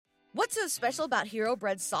What's so special about Hero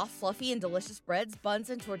Bread's soft, fluffy, and delicious breads, buns,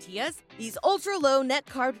 and tortillas? These ultra-low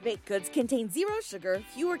net-carb baked goods contain zero sugar,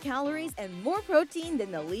 fewer calories, and more protein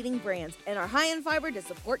than the leading brands, and are high in fiber to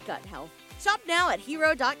support gut health. Shop now at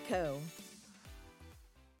hero.co.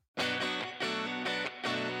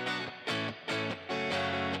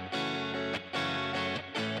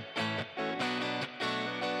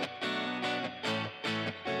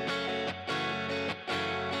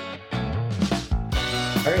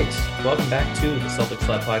 All right, welcome back to the Celtics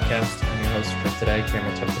Lab Podcast. I'm your host for today,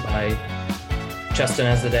 Cameron Tucked. Justin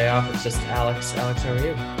has the day off. It's just Alex. Alex, how are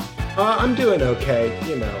you? I'm doing okay.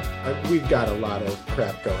 You know, we've got a lot of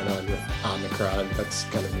crap going on with Omicron that's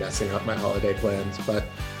kind of messing up my holiday plans. But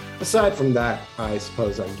aside from that, I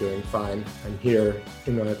suppose I'm doing fine. I'm here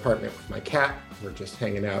in my apartment with my cat. We're just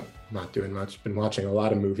hanging out, not doing much. Been watching a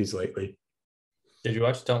lot of movies lately. Did you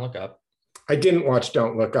watch Don't Look Up? I didn't watch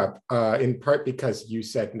Don't Look Up, in part because you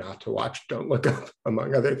said not to watch Don't Look Up,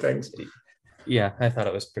 among other things. Yeah, I thought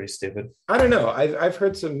it was pretty stupid. I don't know. I've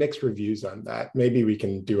heard some mixed reviews on that. Maybe we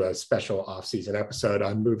can do a special off-season episode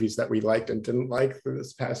on movies that we liked and didn't like for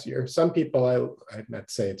this past year. Some people, I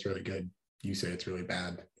might say it's really good. You say it's really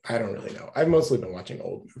bad. I don't really know. I've mostly been watching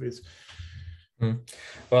old movies.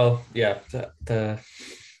 Well, yeah, the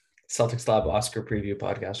Celtics Lab Oscar preview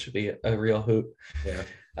podcast should be a real hoot.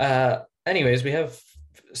 Yeah. Anyways, we have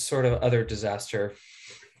sort of other disaster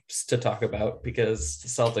to talk about because the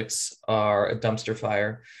Celtics are a dumpster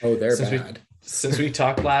fire. Oh, they're bad. Since we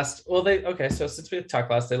talked last, since we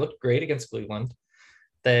talked last, they looked great against Cleveland.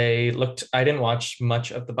 I didn't watch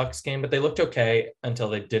much of the Bucks game, but they looked okay until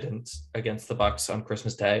they didn't against the Bucks on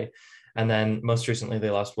Christmas Day. And then most recently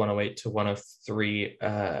they lost 108 to 103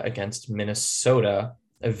 against Minnesota,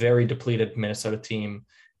 a very depleted Minnesota team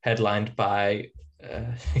headlined by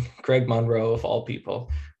Greg Monroe of all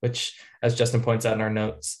people, which, as Justin points out in our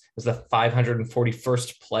notes, is the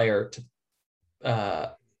 541st player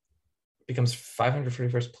to becomes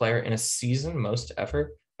 541st player in a season most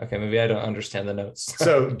ever. Okay, maybe I don't understand the notes.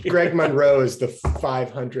 So Greg Monroe is the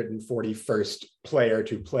 541st player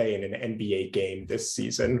to play in an NBA game this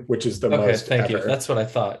season, which is the most thank ever. You. That's what I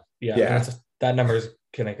thought. Yeah. That number is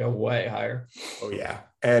going to go way higher. Oh, yeah.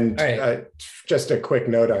 And right. Just a quick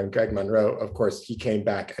note on Greg Monroe. Of course, he came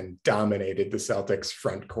back and dominated the Celtics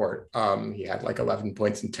front court. He had like 11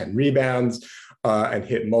 points and 10 rebounds and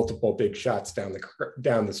hit multiple big shots down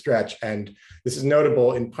the stretch. And this is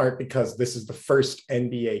notable in part because this is the first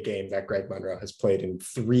NBA game that Greg Monroe has played in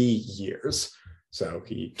 3 years. So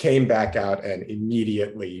he came back out and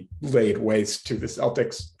immediately laid waste to the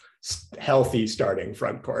Celtics' healthy starting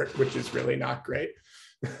front court, which is really not great.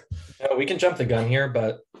 We can jump the gun here,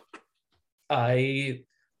 but I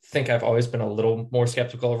think I've always been a little more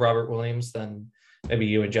skeptical of Robert Williams than maybe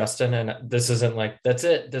you and Justin. And this isn't like, that's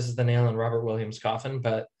it. This is the nail in Robert Williams' coffin.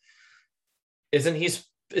 But isn't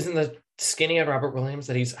the skinny on Robert Williams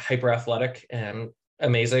that he's hyper athletic and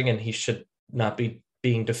amazing, and he should not be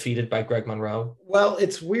being defeated by Greg Monroe? Well,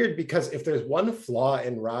 it's weird because if there's one flaw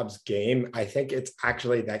in Rob's game, I think it's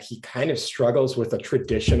actually that he kind of struggles with a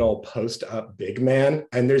traditional post-up big man.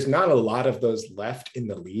 And there's not a lot of those left in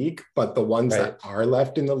the league, but the ones that are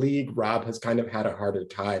left in the league, Rob has kind of had a harder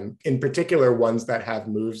time. In particular, ones that have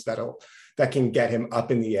moves that can get him up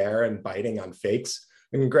in the air and biting on fakes.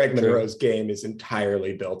 And Greg Monroe's game is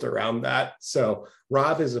entirely built around that. So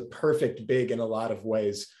Rob is a perfect big in a lot of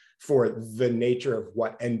ways for the nature of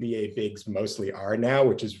what NBA bigs mostly are now,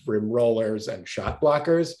 which is rim rollers and shot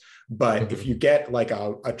blockers. But if you get like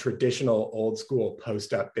a traditional old school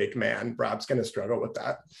post-up big man, Rob's going to struggle with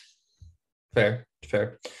that.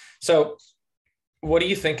 Fair. So what do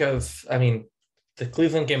you think of, the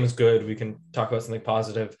Cleveland game was good. We can talk about something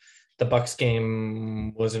positive. The Bucks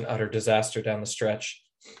game was an utter disaster down the stretch.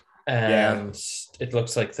 And It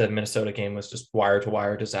looks like the Minnesota game was just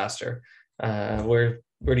wire-to-wire disaster.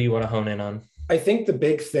 Where do you want to hone in on? I think the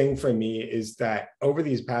big thing for me is that over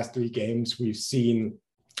these past 3 games, we've seen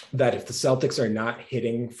that if the Celtics are not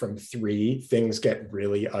hitting from 3, things get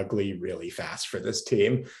really ugly really fast for this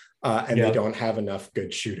team. They don't have enough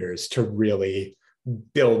good shooters to really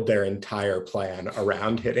build their entire plan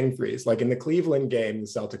around hitting threes. Like in the Cleveland game, the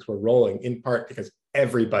Celtics were rolling in part because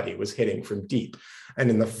everybody was hitting from deep. And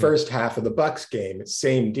in the first half of the Bucks game,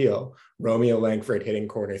 same deal. Romeo Langford hitting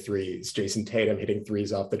corner threes, Jason Tatum hitting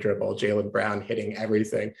threes off the dribble, Jaylen Brown hitting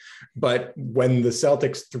everything. But when the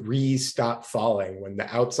Celtics threes stop falling, when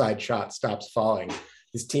the outside shot stops falling,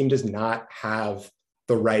 this team does not have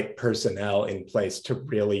the right personnel in place to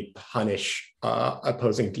really punish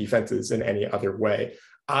opposing defenses in any other way.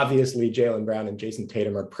 Obviously, Jaylen Brown and Jason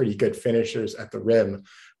Tatum are pretty good finishers at the rim,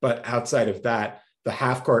 but outside of that, the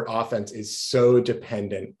half court offense is so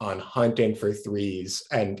dependent on hunting for threes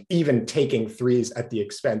and even taking threes at the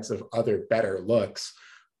expense of other better looks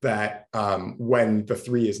that when the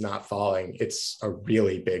three is not falling, it's a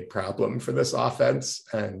really big problem for this offense.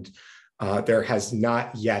 And there has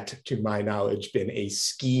not yet, to my knowledge, been a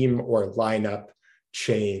scheme or lineup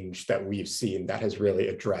change that we've seen that has really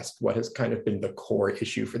addressed what has kind of been the core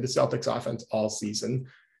issue for the Celtics offense all season.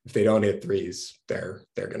 If they don't hit threes, they're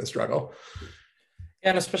going to struggle. Yeah,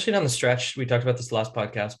 and especially down the stretch, we talked about this last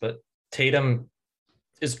podcast, but Tatum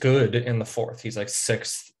is good in the fourth. He's like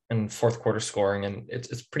sixth in fourth quarter scoring, and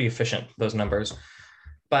it's pretty efficient, those numbers.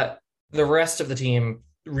 But the rest of the team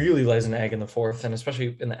really lays an egg in the fourth, and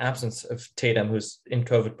especially in the absence of Tatum, who's in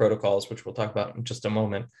COVID protocols, which we'll talk about in just a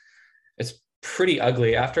moment. It's pretty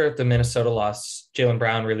ugly. After the Minnesota loss, Jaylen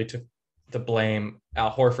Brown really took the blame.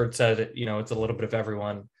 Al Horford said, it's a little bit of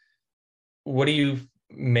everyone. What do you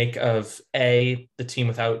make of A, the team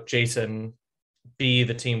without Jason, B,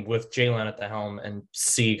 the team with Jaylen at the helm, and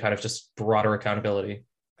C, kind of just broader accountability?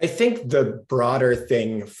 I think the broader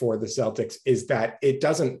thing for the Celtics is that it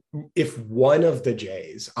doesn't, if one of the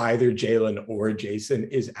Jays, either Jaylen or Jason,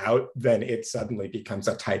 is out, then it suddenly becomes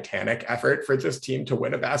a titanic effort for this team to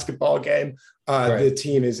win a basketball game. Right. The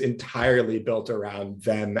team is entirely built around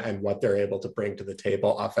them and what they're able to bring to the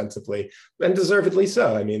table offensively, and deservedly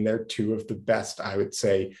so. I mean, they're two of the best, I would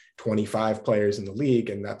say, 25 players in the league,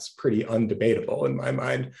 and that's pretty undebatable in my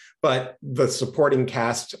mind. But the supporting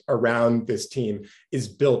cast around this team is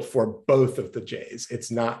built for both of the Jays.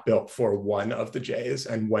 It's not built for one of the Jays.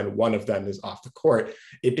 And when one of them is off the court,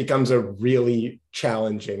 it becomes a really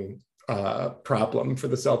challenging problem for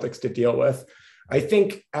the Celtics to deal with. I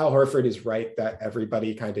think Al Horford is right that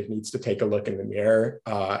everybody kind of needs to take a look in the mirror,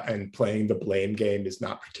 and playing the blame game is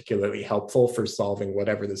not particularly helpful for solving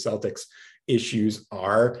whatever the Celtics issues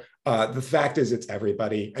are. The fact is, it's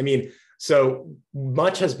everybody. I mean, so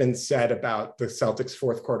much has been said about the Celtics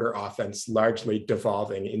fourth quarter offense largely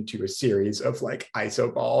devolving into a series of like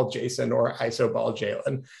iso ball Jason or iso ball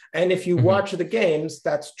Jaylen. And if you watch the games,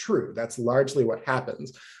 that's true. That's largely what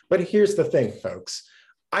happens. But here's the thing, folks.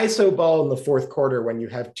 Iso ball in the fourth quarter when you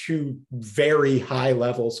have two very high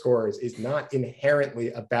level scorers is not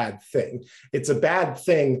inherently a bad thing. It's a bad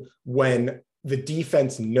thing when the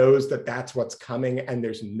defense knows that that's what's coming and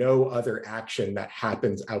there's no other action that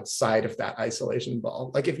happens outside of that isolation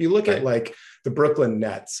ball. Like if you look at like the Brooklyn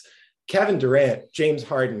Nets, Kevin Durant, James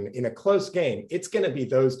Harden in a close game, it's going to be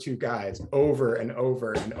those two guys over and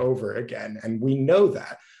over and over again. And we know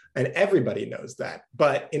that. And everybody knows that.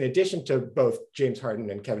 But in addition to both James Harden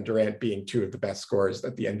and Kevin Durant being two of the best scorers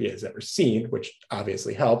that the NBA has ever seen, which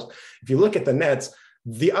obviously helped, if you look at the Nets,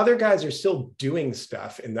 the other guys are still doing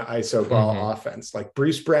stuff in the iso ball offense. Like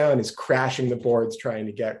Bruce Brown is crashing the boards trying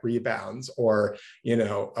to get rebounds, or,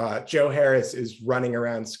 Joe Harris is running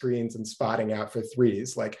around screens and spotting out for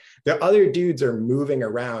threes. Like the other dudes are moving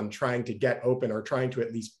around trying to get open or trying to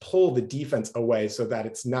at least pull the defense away so that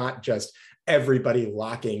it's not just everybody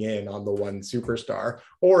locking in on the one superstar.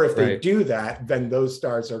 Or if they do that, then those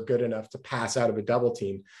stars are good enough to pass out of a double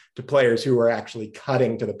team to players who are actually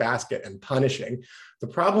cutting to the basket and punishing. The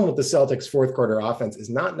problem with the Celtics fourth quarter offense is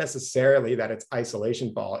not necessarily that it's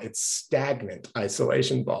isolation ball, it's stagnant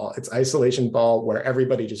isolation ball. It's isolation ball where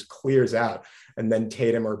everybody just clears out and then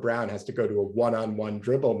Tatum or Brown has to go to a one-on-one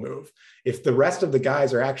dribble move. If the rest of the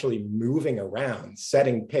guys are actually moving around,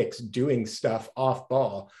 setting picks, doing stuff off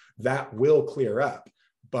ball, that will clear up.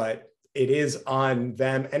 But it is on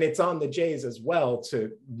them, and it's on the Jays as well,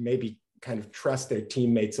 to maybe kind of trust their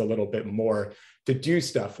teammates a little bit more to do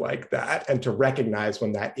stuff like that and to recognize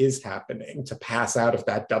when that is happening, to pass out of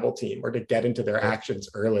that double team or to get into their actions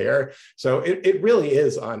earlier. So it really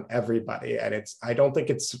is on everybody. And I don't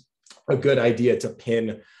think it's a good idea to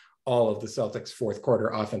pin all of the Celtics fourth quarter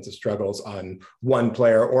offensive struggles on one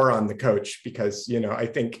player or on the coach, because, I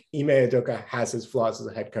think Ime Udoka has his flaws as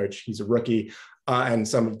a head coach. He's a rookie. And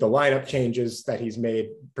some of the lineup changes that he's made,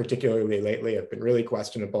 particularly lately, have been really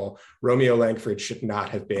questionable. Romeo Langford should not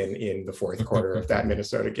have been in the fourth quarter of that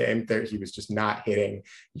Minnesota game. He was just not hitting.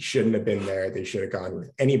 He shouldn't have been there. They should have gone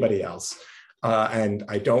with anybody else. And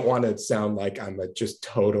I don't want to sound like I'm a just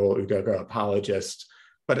total Udoka apologist,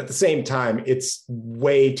 but at the same time, it's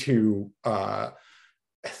way too,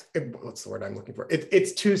 what's the word I'm looking for?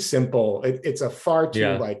 It's too simple. It's a far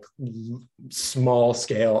too small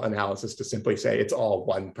scale analysis to simply say it's all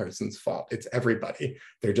one person's fault. It's everybody.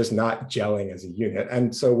 They're just not gelling as a unit.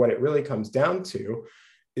 And so what it really comes down to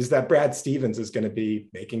is that Brad Stevens is going to be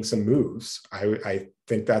making some moves. I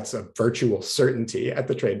think that's a virtual certainty at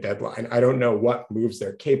the trade deadline. I don't know what moves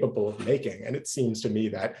they're capable of making. And it seems to me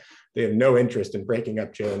that They have no interest in breaking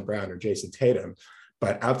up Jaylen Brown or Jason Tatum.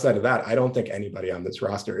 But outside of that, I don't think anybody on this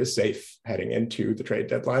roster is safe heading into the trade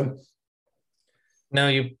deadline. No,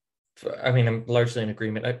 I'm largely in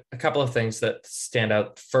agreement. A couple of things that stand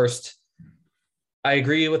out. First, I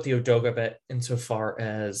agree with the Udoka bet insofar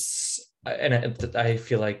as, and I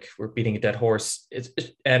feel like we're beating a dead horse.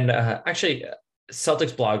 Actually,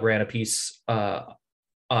 Celtics blog ran a piece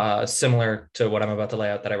similar to what I'm about to lay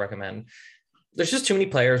out that I recommend. There's just too many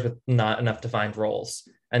players with not enough defined roles.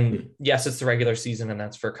 And yes, it's the regular season, and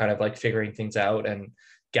that's for kind of like figuring things out and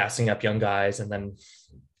gassing up young guys and then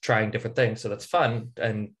trying different things. So that's fun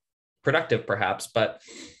and productive perhaps, but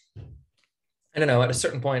I don't know, at a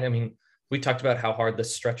certain point, I mean, we talked about how hard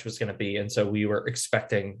this stretch was going to be. And so we were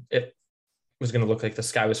expecting it was going to look like the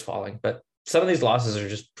sky was falling, but some of these losses are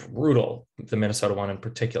just brutal, the Minnesota one in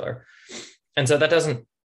particular. And so that doesn't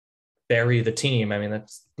bury the team. I mean,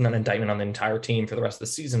 that's not an indictment on the entire team for the rest of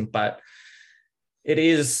the season, but it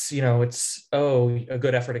is, it's, a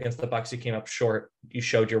good effort against the Bucks. You came up short. You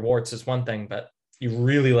showed your warts is one thing, but you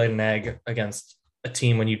really laid an egg against a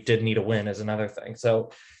team when you did need a win is another thing.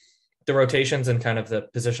 So the rotations and kind of the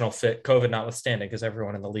positional fit, COVID notwithstanding, because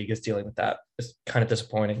everyone in the league is dealing with that, is kind of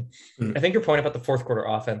disappointing. I think your point about the fourth quarter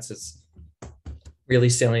offense is really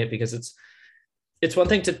salient because it's one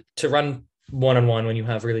thing to run one-on-one when you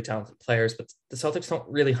have really talented players, but the Celtics don't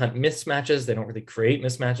really hunt mismatches. They don't really create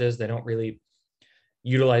mismatches. They don't really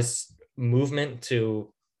utilize movement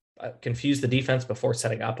to confuse the defense before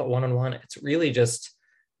setting up a one-on-one. It's really just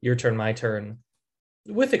your turn, my turn,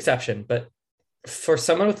 with exception. But for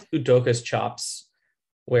someone with Udoka's chops,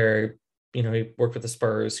 where, he worked with the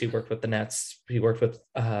Spurs, he worked with the Nets, he worked with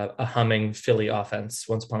a humming Philly offense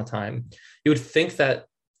once upon a time, you would think that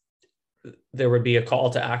there would be a call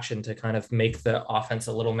to action to kind of make the offense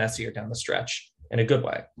a little messier down the stretch in a good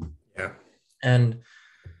way. Yeah. And,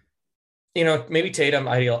 maybe Tatum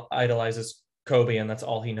idolizes Kobe and that's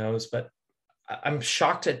all he knows, but I'm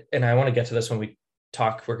shocked at, and I want to get to this when we're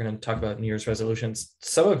going to talk about New Year's resolutions.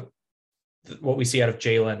 Some of what we see out of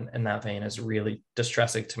Jaylen in that vein is really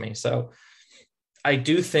distressing to me. So I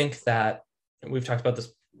do think that we've talked about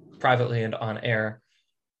this privately and on air.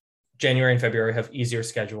 January and February have easier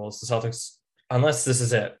schedules. The Celtics, unless this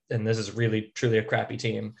is it, and this is really truly a crappy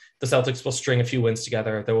team, the Celtics will string a few wins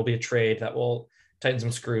together. There will be a trade that will tighten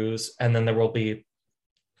some screws. And then there will be,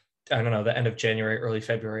 I don't know, the end of January, early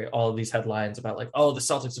February, all of these headlines about like, oh, the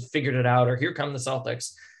Celtics have figured it out, or here come the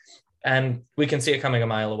Celtics. And we can see it coming a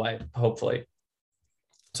mile away, hopefully.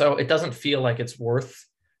 So it doesn't feel like it's worth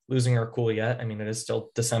losing our cool yet. I mean, it is still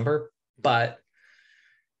December, but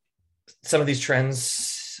some of these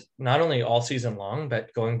trends, not only all season long,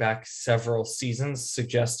 but going back several seasons,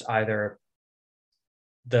 suggest either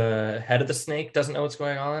the head of the snake doesn't know what's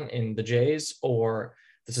going on in the Jays, or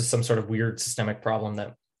this is some sort of weird systemic problem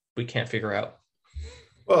that we can't figure out.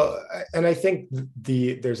 Well, and I think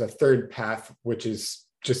there's a third path, which is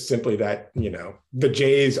just simply that, the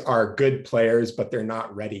Jays are good players, but they're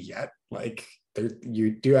not ready yet. Like,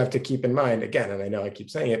 you do have to keep in mind, again, and I know I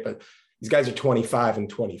keep saying it, but these guys are 25 and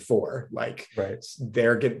 24. Like, right.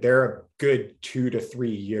 They're a good 2 to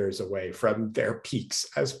 3 years away from their peaks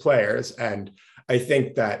as players. And I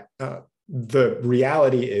think that the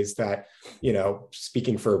reality is that,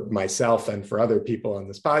 speaking for myself and for other people on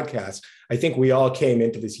this podcast, I think we all came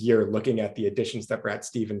into this year looking at the additions that Brad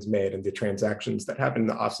Stevens made and the transactions that happened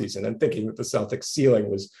in the offseason and thinking that the Celtics ceiling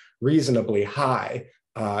was reasonably high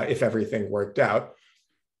if everything worked out.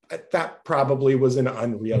 That probably was an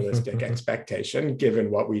unrealistic expectation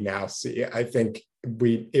given what we now see. I think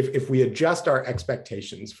if we adjust our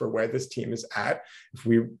expectations for where this team is at, if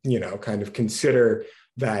we, kind of consider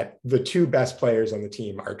that the two best players on the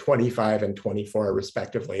team are 25 and 24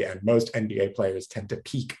 respectively, and most NBA players tend to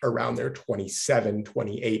peak around their 27,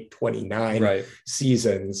 28, 29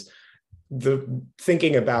 seasons. The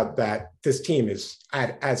thinking about that, this team is,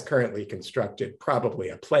 as currently constructed, probably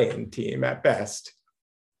a play-in team at best.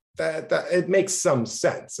 That it makes some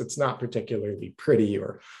sense. It's not particularly pretty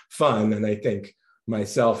or fun. And I think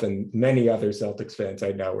myself and many other Celtics fans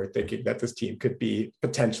I know were thinking that this team could be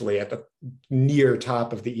potentially at the near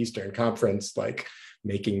top of the Eastern Conference, like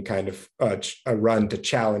making kind of a run to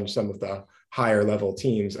challenge some of the higher level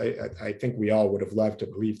teams. I think we all would have loved to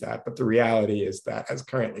believe that. But the reality is that as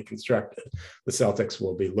currently constructed, the Celtics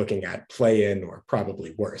will be looking at play-in or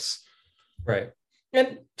probably worse. Right.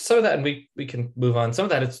 And some of that, and we can move on. Some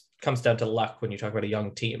of that comes down to luck when you talk about a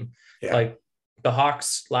young team. Yeah. Like the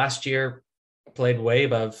Hawks last year played way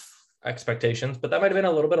above expectations, but that might have been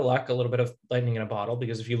a little bit of luck, a little bit of lightning in a bottle,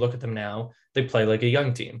 because if you look at them now, they play like a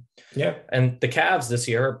young team. Yeah. And the Cavs this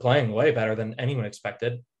year are playing way better than anyone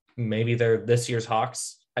expected. maybe they're this year's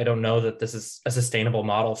Hawks. I don't know that this is a sustainable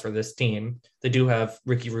model for this team. They do have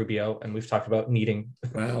Ricky Rubio, and we've talked about needing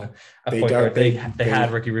Wow. a point guard. They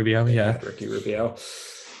had Ricky Rubio. Yeah. Ricky Rubio.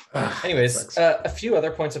 Anyways, a few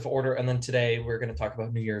other points of order. And then today we're going to talk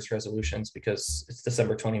about New Year's resolutions because it's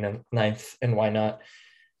December 29th, and why not?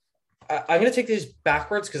 I'm going to take these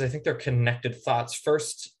backwards because I think they're connected thoughts.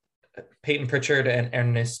 First, Peyton Pritchard and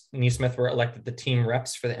Ernest Neesmith were elected the team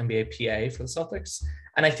reps for the NBA PA for the Celtics.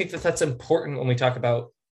 And I think that that's important when we talk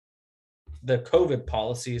about the COVID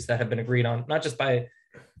policies that have been agreed on, not just by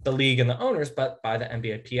the league and the owners, but by the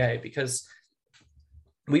NBA PA, because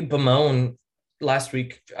we bemoan last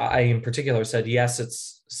week. I in particular said, yes,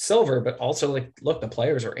 it's silver, but also like, look, the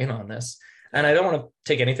players are in on this. And I don't want to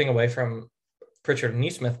take anything away from Pritchard and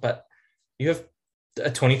Neesmith, but you have a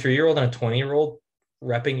 23-year-old and a 20-year-old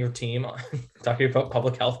repping your team, talking about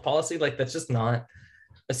public health policy. Like, that's just not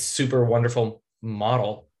a super wonderful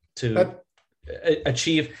model to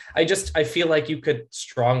achieve. I feel like you could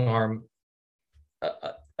strong arm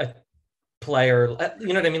a player, you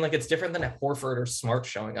know what I mean? Like, it's different than a Horford or Smart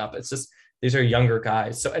showing up. It's just, these are younger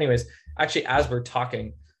guys. So anyways, actually, as we're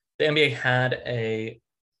talking, the NBA had a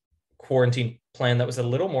quarantine plan that was a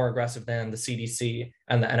little more aggressive than the CDC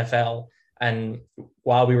and the NFL. And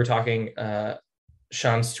while we were talking,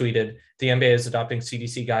 Sean's tweeted, the NBA is adopting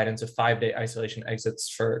CDC guidance of 5-day isolation exits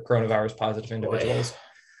for coronavirus positive individuals.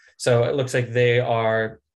 So it looks like they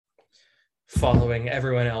are following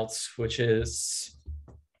everyone else, which is,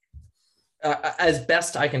 as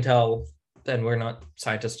best I can tell, then we're not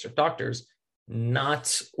scientists or doctors,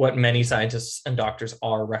 not what many scientists and doctors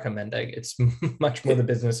are recommending. It's much more the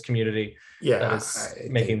business community that is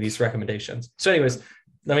making these recommendations. So anyways,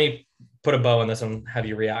 let me put a bow on this and have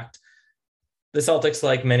you react. The Celtics,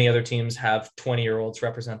 like many other teams, have 20-year-olds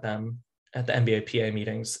represent them at the NBA PA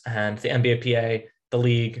meetings, and the NBA PA, the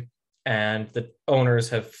league, and the owners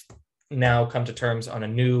have now come to terms on a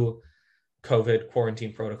new COVID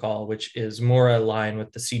quarantine protocol, which is more aligned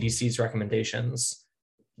with the CDC's recommendations,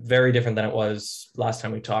 very different than it was last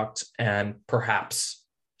time we talked, and perhaps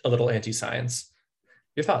a little anti-science.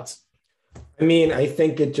 Your thoughts? I mean, I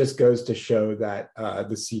think it just goes to show that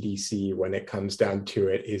the CDC, when it comes down to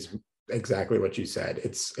it, is exactly what you said.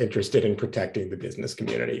 It's interested in protecting the business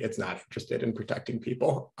community. It's not interested in protecting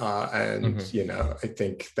people. You know, I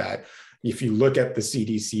think that if you look at the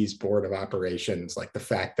CDC's board of operations, like the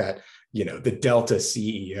fact that, you know, the Delta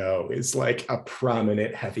CEO is like a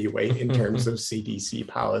prominent heavyweight in terms of CDC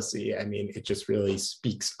policy. I mean, it just really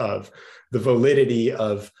speaks of the validity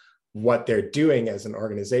of what they're doing as an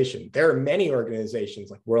organization. There are many organizations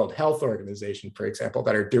like World Health Organization, for example,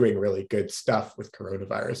 that are doing really good stuff with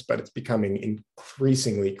coronavirus, but it's becoming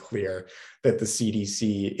increasingly clear that the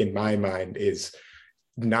CDC, in my mind, is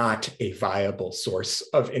not a viable source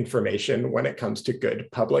of information when it comes to good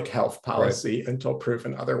public health policy until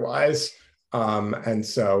proven otherwise. And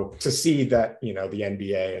so to see that, you know, the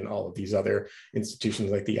NBA and all of these other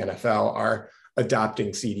institutions like the NFL are adopting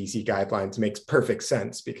CDC guidelines makes perfect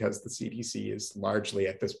sense, because the CDC is largely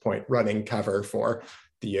at this point running cover for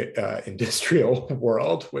the industrial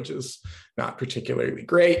world, which is not particularly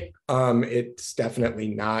great. It's definitely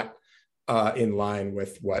not in line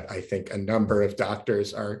with what I think a number of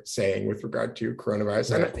doctors are saying with regard to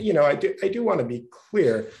coronavirus. And, you know, I do want to be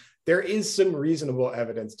clear. There is some reasonable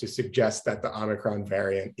evidence to suggest that the Omicron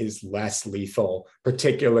variant is less lethal,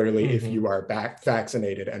 particularly if you are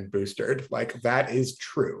vaccinated and boosted. Like, that is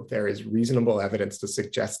true. There is reasonable evidence to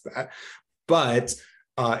suggest that. But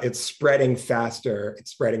it's spreading faster,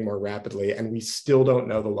 it's spreading more rapidly, and we still don't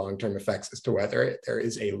know the long-term effects as to whether there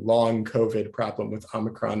is a long COVID problem with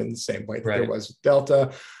Omicron in the same way that there was with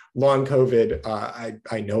Delta. Long COVID,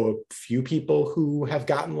 I know a few people who have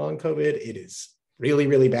gotten long COVID. It is really,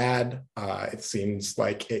 really bad. It seems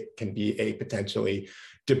like it can be a potentially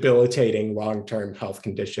debilitating long-term health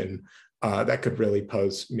condition that could really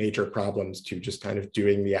pose major problems to just kind of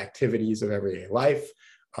doing the activities of everyday life.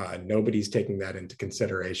 Nobody's taking that into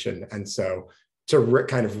consideration. And so to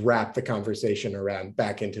kind of wrap the conversation around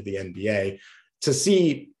back into the NBA, to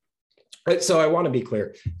see, so I want to be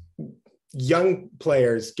clear, young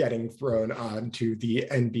players getting thrown onto the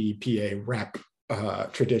NBPA rep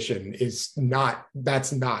tradition that's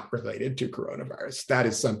not related to coronavirus. That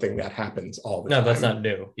is something that happens all the time. No, that's not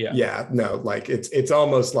new. Yeah, no, like it's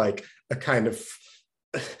almost like a kind of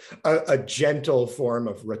a gentle form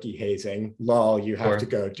of rookie hazing. Lol, you have to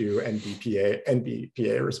go do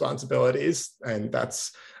NBPA responsibilities, and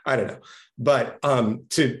that's, I don't know. But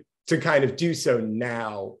to kind of do so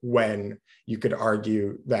now, when you could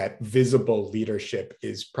argue that visible leadership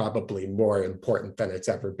is probably more important than it's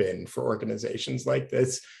ever been for organizations like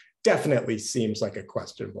this, definitely seems like a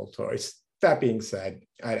questionable choice. That being said,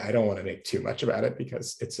 I don't want to make too much about it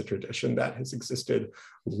because it's a tradition that has existed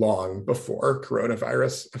long before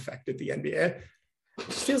coronavirus affected the NBA. It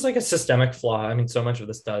just feels like a systemic flaw. I mean, so much of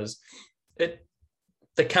this does.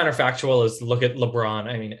 The counterfactual is look at LeBron.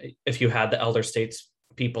 I mean, if you had the elder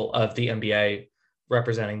statespeople of the NBA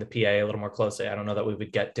representing the PA a little more closely, I don't know that we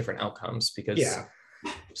would get different outcomes because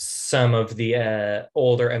some of the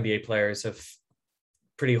older NBA players have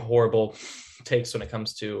pretty horrible takes when it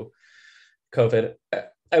comes to COVID.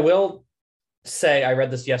 I will say, I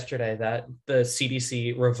read this yesterday, that the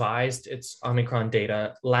CDC revised its Omicron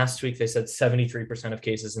data. Last week, they said 73% of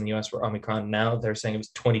cases in the US were Omicron. Now they're saying it was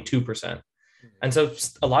 22%. And so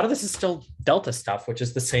a lot of this is still Delta stuff, which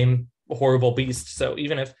is the same horrible beast. So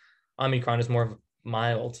even if Omicron is more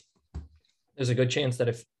mild, there's a good chance that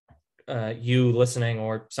if you listening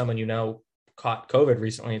or someone you know caught COVID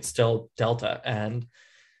recently, it's still Delta. And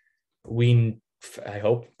I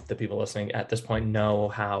hope the people listening at this point know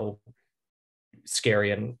how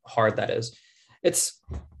scary and hard that is.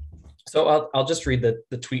 So I'll just read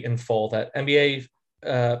the tweet in full, that NBA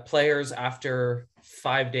players after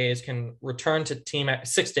 5 days can return to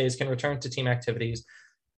 6 days can return to team activities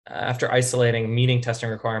after isolating, meeting testing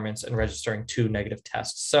requirements, and registering 2 negative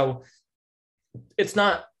tests. So it's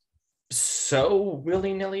not so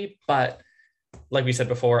willy-nilly, but like we said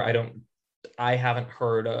before, I haven't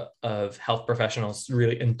heard of health professionals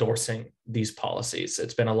really endorsing these policies.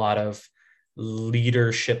 It's been a lot of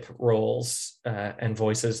leadership roles and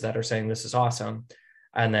voices that are saying this is awesome,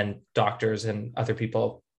 and then doctors and other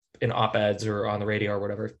people in op-eds or on the radio or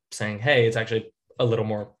whatever saying, hey, it's actually a little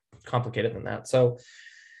more complicated than that. So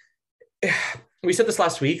we said this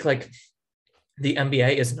last week, like, the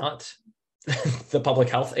NBA is not the public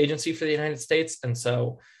health agency for the United States, and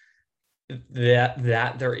so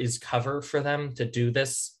that there is cover for them to do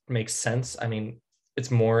this makes sense. I mean,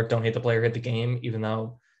 it's more don't hate the player, hate the game, even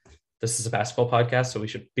though this is a basketball podcast, so we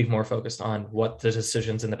should be more focused on what the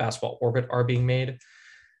decisions in the basketball orbit are being made.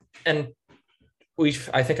 And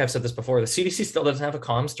I think I've said this before, the CDC still doesn't have a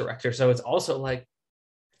comms director. So it's also like,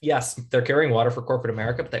 yes, they're carrying water for corporate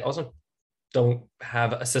America, but they also don't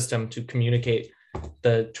have a system to communicate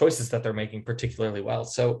the choices that they're making particularly well.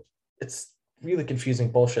 So it's really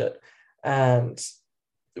confusing bullshit. And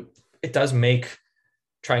it does make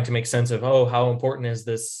trying to make sense of, how important is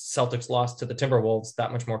this Celtics loss to the Timberwolves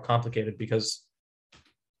that much more complicated, because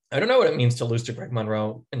I don't know what it means to lose to Greg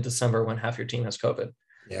Monroe in December when half your team has COVID,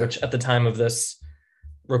 which at the time of this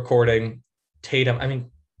recording, Tatum, I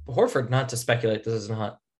mean, Horford, not to speculate, this is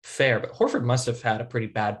not fair, but Horford must have had a pretty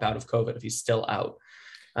bad bout of COVID if he's still out.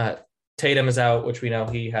 Tatum is out, which we know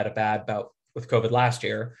he had a bad bout with COVID last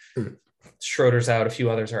year. Schroeder's out, a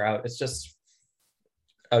few others are out. It's just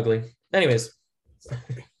ugly. Anyways,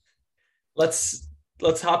 let's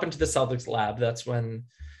hop into the Celtics lab. That's when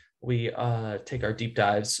we take our deep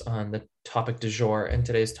dives on the topic du jour, and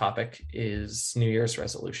today's topic is New Year's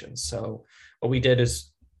resolutions. So what we did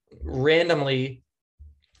is randomly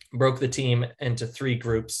broke the team into 3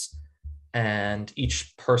 groups, and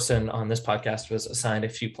each person on this podcast was assigned a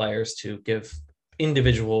few players to give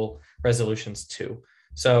individual resolutions to.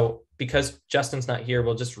 So because Justin's not here,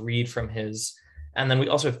 we'll just read from his, and then we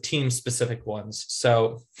also have team-specific ones.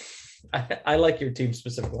 So I like your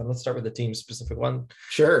team-specific one. Let's start with the team-specific one.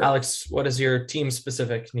 Sure. Alex, what is your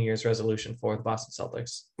team-specific New Year's resolution for the Boston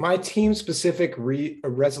Celtics? My team-specific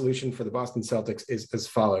resolution for the Boston Celtics is as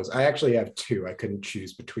follows. I actually have 2. I couldn't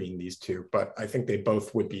choose between these 2, but I think they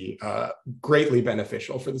both would be greatly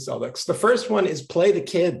beneficial for the Celtics. The first one is play the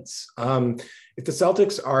kids. If the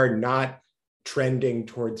Celtics are not trending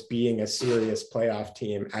towards being a serious playoff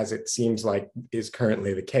team, as it seems like is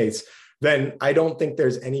currently the case, then I don't think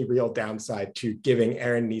there's any real downside to giving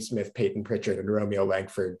Aaron Nesmith, Peyton Pritchard, and Romeo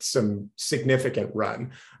Langford some significant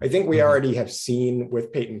run. I think we already have seen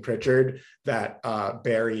with Peyton Pritchard that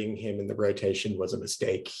burying him in the rotation was a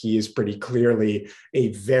mistake. He is pretty clearly a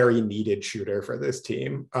very needed shooter for this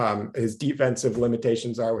team. His defensive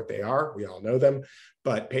limitations are what they are. We all know them.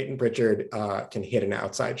 But Peyton Pritchard can hit an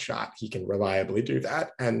outside shot. He can reliably do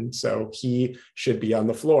that. And so he should be on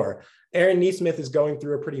the floor. Aaron Nesmith is going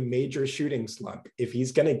through a pretty major shooting slump. If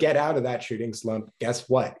he's going to get out of that shooting slump, guess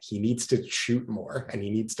what? He needs to shoot more and he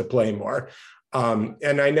needs to play more.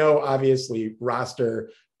 And I know, obviously,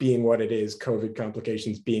 roster being what it is, COVID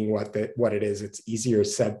complications being what it is, it's easier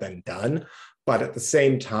said than done. But at the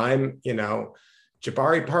same time,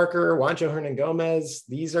 Jabari Parker, Juancho Hernan-Gomez,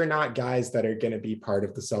 these are not guys that are going to be part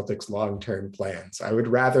of the Celtics' long-term plans. I would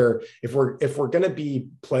rather, if we're going to be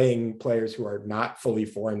playing players who are not fully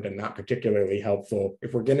formed and not particularly helpful,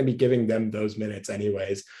 if we're going to be giving them those minutes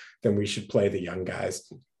anyways, then we should play the young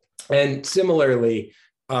guys. And similarly,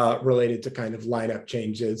 related to kind of lineup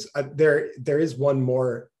changes, there is one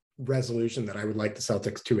more resolution that I would like the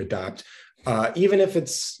Celtics to adopt, even if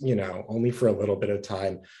it's, only for a little bit of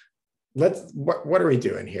time. What are we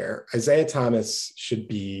doing here? Isaiah Thomas should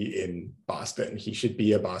be in Boston. He should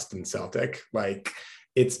be a Boston Celtic. Like,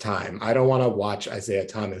 it's time. I don't want to watch Isaiah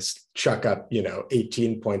Thomas chuck up,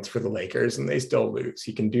 18 points for the Lakers and they still lose.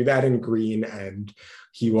 He can do that in green and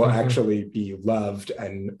he will actually be loved.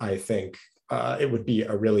 And I think it would be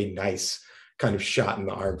a really nice kind of shot in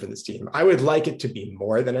the arm for this team. I would like it to be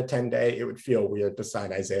more than a 10-day. It would feel weird to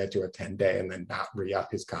sign Isaiah to a 10-day and then not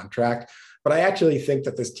re-up his contract. But I actually think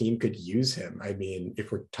that this team could use him. I mean,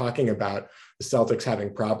 if we're talking about the Celtics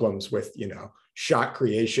having problems with, shot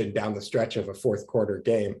creation down the stretch of a fourth quarter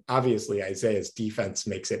game, obviously Isaiah's defense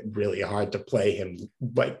makes it really hard to play him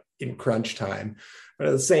like in crunch time. But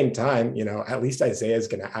at the same time, at least Isaiah is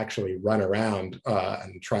going to actually run around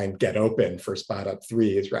and try and get open for spot up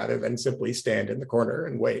threes rather than simply stand in the corner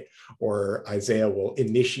and wait. Or Isaiah will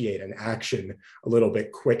initiate an action a little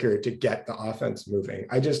bit quicker to get the offense moving.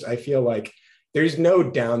 I feel like there's no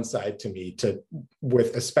downside to me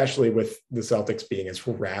especially with the Celtics being as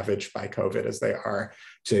ravaged by COVID as they are,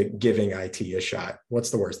 to giving IT a shot.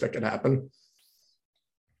 What's the worst that could happen?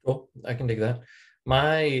 Cool. I can dig that.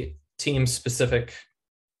 My team specific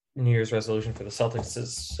New Year's resolution for the Celtics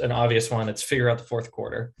is an obvious one. It's figure out the fourth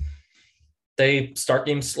quarter. They start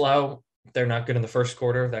games slow. They're not good in the first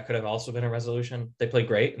quarter. That could have also been a resolution. They play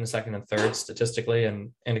great in the second and third statistically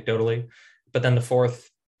and anecdotally, but then the fourth,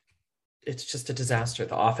 it's just a disaster.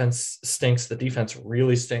 The offense stinks. The defense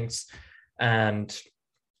really stinks. And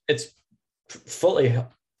it's fully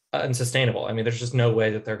unsustainable. I mean, there's just no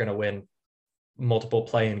way that they're going to win multiple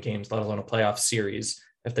play-in games, let alone a playoff series,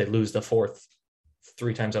 if they lose the fourth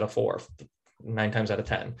 3 times out of 4, 9 times out of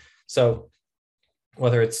 10. So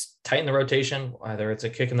whether it's tighten the rotation, whether it's a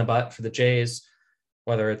kick in the butt for the Jays,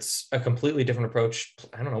 whether it's a completely different approach,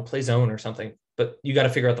 I don't know, play zone or something, but you got to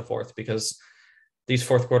figure out the fourth, because these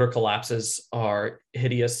fourth quarter collapses are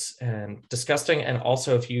hideous and disgusting. And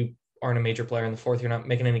also, if you aren't a major player in the fourth, you're not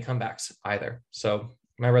making any comebacks either. So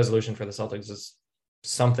my resolution for the Celtics is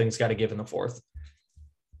something's got to give in the fourth.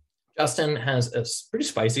 Justin has a pretty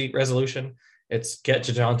spicy resolution. It's get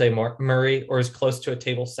DeJounte Murray or as close to a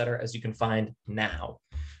table setter as you can find now,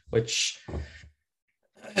 which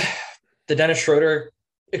the Dennis Schroeder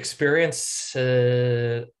experience,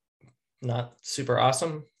 not super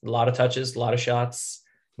awesome. A lot of touches, a lot of shots,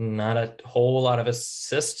 not a whole lot of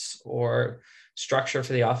assists or structure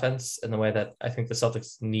for the offense in the way that I think the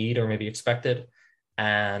Celtics need or maybe expected.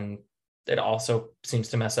 And it also seems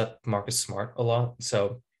to mess up Marcus Smart a lot.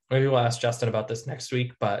 So maybe we'll ask Justin about this next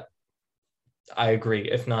week, but I agree.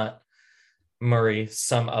 If not Murray,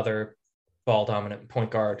 some other ball dominant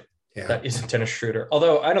point guard that isn't Dennis Schroeder.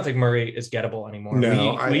 Although I don't think Murray is gettable anymore.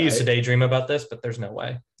 No, we used to daydream about this, but there's no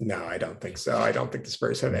way. No, I don't think so. I don't think the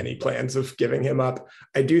Spurs have any plans of giving him up.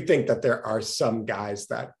 I do think that there are some guys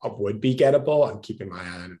that would be gettable. I'm keeping my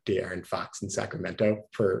eye on De'Aaron Fox in Sacramento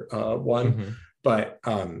for one. Mm-hmm. But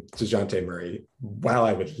DeJounte Murray, while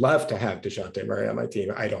I would love to have DeJounte Murray on my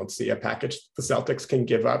team, I don't see a package the Celtics can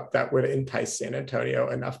give up that would entice San Antonio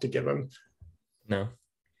enough to give him. No,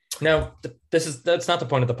 that's not the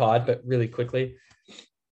point of the pod, but really quickly,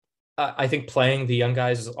 I think playing the young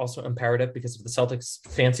guys is also imperative, because if the Celtics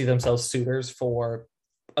fancy themselves suitors for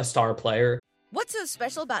a star player. What's so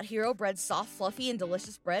special about Hero Bread's soft, fluffy, and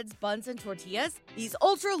delicious breads, buns, and tortillas? These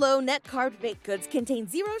ultra-low net-carb baked goods contain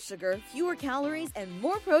 0 sugar, fewer calories, and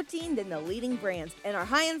more protein than the leading brands, and are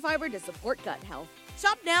high in fiber to support gut health.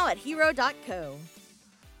 Shop now at hero.co.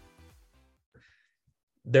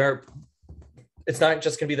 It's not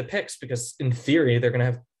just going to be the picks, because in theory, they're going to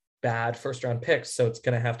have bad first-round picks, so it's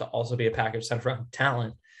going to have to also be a package centered around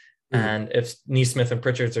talent. Mm-hmm. And if Nesmith and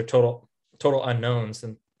Pritchards are total unknowns,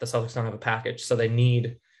 then the Celtics don't have a package. So they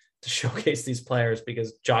need to showcase these players,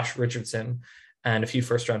 because Josh Richardson and a few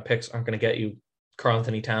first-round picks aren't going to get you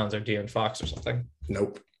Karl-Anthony Towns or De'Aaron Fox or something.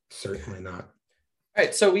 Nope, certainly not. All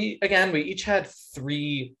right, so we each had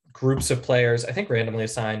 3 groups of players, I think randomly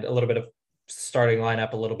assigned, a little bit of starting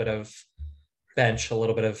lineup, a little bit of bench, a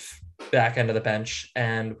little bit of back end of the bench,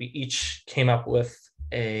 and we each came up with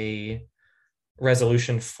a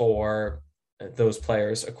resolution for those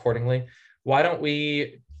players accordingly. Why don't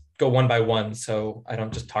we go one by one, so I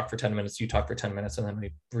don't just talk for 10 minutes, you talk for 10 minutes, and then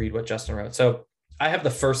we read what Justin wrote. So I have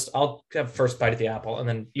I'll have first bite at the apple, and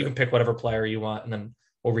then you can pick whatever player you want, and then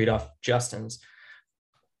we'll read off Justin's.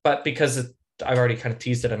 But because I've already kind of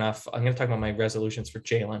teased it enough, I'm going to talk about my resolutions for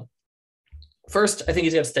Jalen. First, I think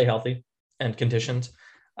he's got to stay healthy and conditioned.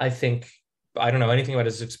 I don't know anything about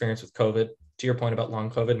his experience with COVID. To your point about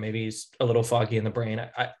long COVID, maybe he's a little foggy in the brain.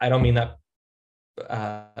 I don't mean that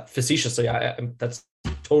facetiously. That's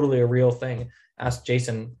totally a real thing. Ask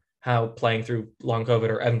Jason how playing through long COVID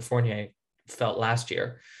or Evan Fournier felt last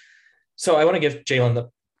year. So I want to give Jalen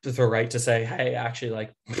the right to say, hey, actually,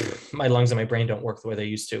 like my lungs and my brain don't work the way they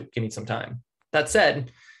used to. Give me some time. That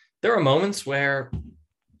said, there are moments where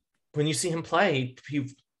when you see him play,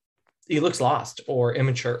 he looks lost or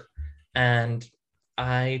immature. And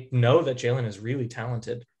I know that Jalen is really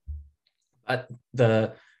talented. But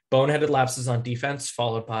the boneheaded lapses on defense,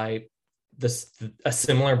 followed by a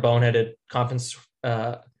similar boneheaded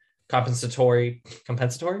compensatory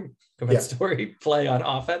play on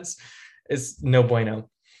offense, is no bueno.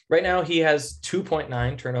 Right now, he has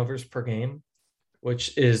 2.9 turnovers per game,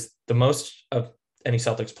 which is the most of any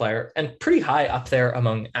Celtics player and pretty high up there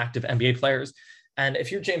among active NBA players. And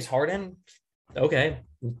if you're James Harden, okay,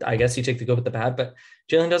 I guess you take the good with the bad, but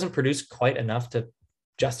Jalen doesn't produce quite enough to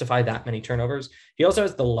justify that many turnovers. He also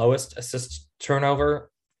has the lowest assist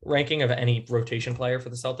turnover ranking of any rotation player for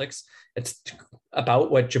the Celtics. It's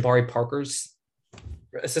about what Jabari Parker's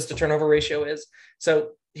assist to turnover ratio is.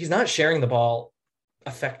 So he's not sharing the ball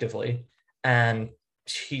effectively. And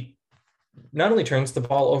he not only turns the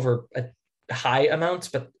ball over a high amounts,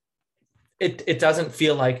 but it doesn't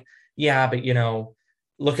feel like, yeah, but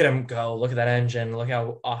look at him go, look at that engine, look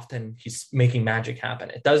how often he's making magic happen.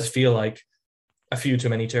 It does feel like a few too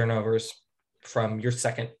many turnovers from your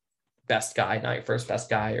second best guy, not your first best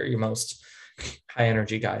guy or your most high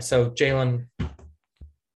energy guy. So Jalen,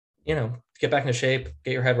 get back into shape,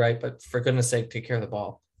 get your head right, but for goodness sake, take care of the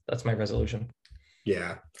ball. That's my resolution.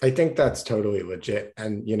 Yeah, I think that's totally legit.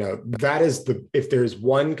 And, that is if there's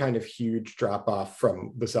one kind of huge drop off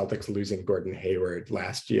from the Celtics losing Gordon Hayward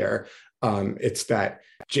last year, it's that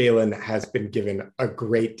Jalen has been given a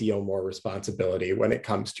great deal more responsibility when it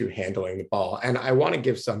comes to handling the ball. And I want to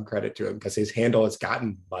give some credit to him because his handle has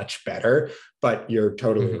gotten much better, but you're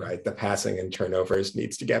totally right. The passing and turnovers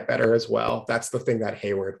needs to get better as well. That's the thing that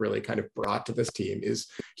Hayward really kind of brought to this team is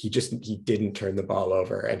he didn't turn the ball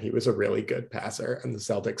over and he was a really good passer. And the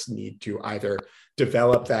Celtics need to either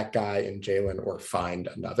develop that guy in Jalen or find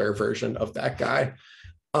another version of that guy.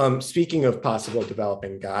 Speaking of possible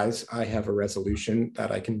developing guys, I have a resolution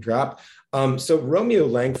that I can drop. So Romeo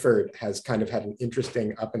Langford has kind of had an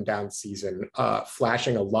interesting up and down season,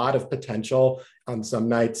 flashing a lot of potential on some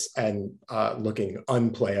nights and looking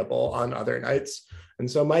unplayable on other nights. And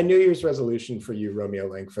so my New Year's resolution for you, Romeo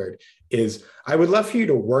Langford, is I would love for you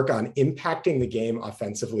to work on impacting the game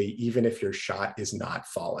offensively, even if your shot is not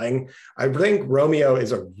falling. I think Romeo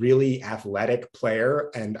is a really athletic player,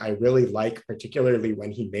 and I really like particularly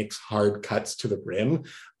when he makes hard cuts to the rim.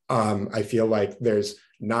 I feel like there's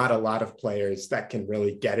not a lot of players that can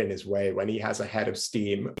really get in his way when he has a head of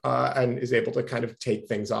steam and is able to kind of take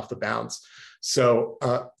things off the bounce. So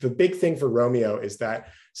the big thing for Romeo is that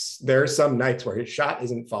there are some nights where his shot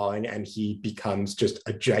isn't falling and he becomes just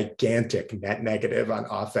a gigantic net negative on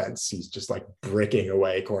offense. He's just like bricking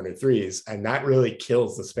away corner threes, and that really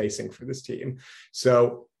kills the spacing for this team.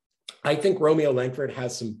 So I think Romeo Langford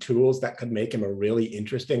has some tools that could make him a really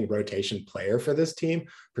interesting rotation player for this team.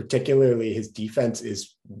 Particularly, his defense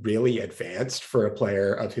is really advanced for a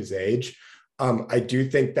player of his age. I do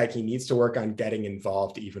think that he needs to work on getting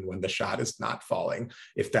involved even when the shot is not falling.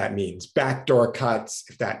 If that means backdoor cuts,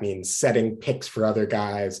 if that means setting picks for other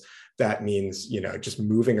guys, that means, just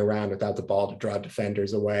moving around without the ball to draw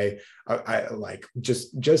defenders away.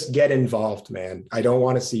 Just get involved, man. I don't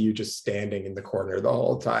want to see you just standing in the corner the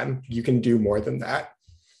whole time. You can do more than that.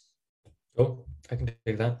 Oh, I can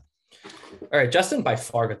take that. All right, Justin by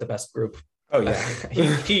far got the best group. Oh yeah,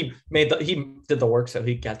 he did the work, so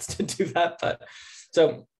he gets to do that. But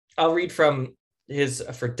so I'll read from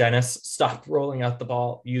for Dennis. Stop rolling out the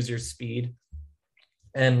ball. Use your speed.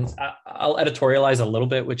 And I'll editorialize a little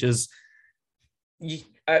bit, which is,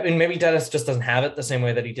 maybe Dennis just doesn't have it the same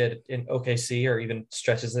way that he did in OKC or even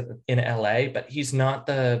stretches it in LA. But he's not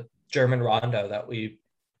the German Rondo that we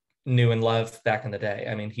knew and loved back in the day.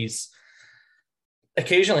 I mean,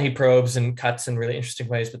 occasionally he probes and cuts in really interesting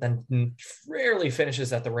ways, but then rarely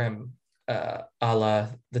finishes at the rim, a la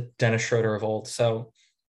the Dennis Schroeder of old. So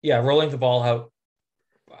yeah, rolling the ball out,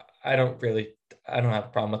 I don't have a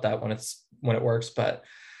problem with that when it works, but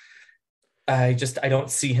I don't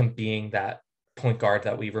see him being that point guard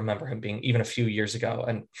that we remember him being even a few years ago.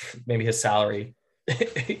 And maybe his salary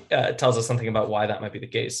tells us something about why that might be the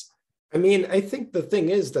case. I mean, I think the thing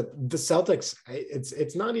is that the Celtics,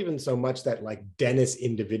 it's not even so much that like Dennis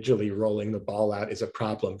individually rolling the ball out is a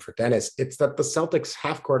problem for Dennis. It's that the Celtics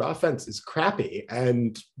half court offense is crappy,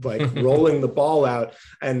 and like rolling the ball out,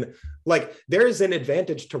 and like there is an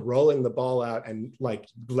advantage to rolling the ball out and like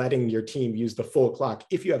letting your team use the full clock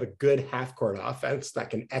if you have a good half court offense that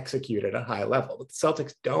can execute at a high level. But the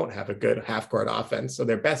Celtics don't have a good half court offense, so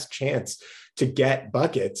their best chance to get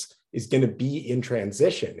buckets is going to be in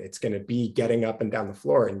transition. It's going to be getting up and down the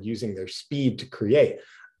floor and using their speed to create.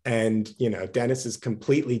 And, you know, Dennis is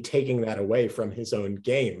completely taking that away from his own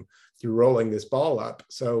game through rolling this ball up.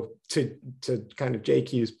 So to kind of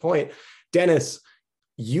JQ's point, Dennis,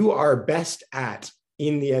 you are best at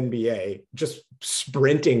in the NBA just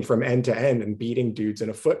sprinting from end to end and beating dudes in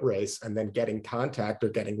a foot race and then getting contact or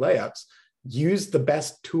getting layups. Use the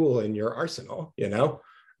best tool in your arsenal, you know?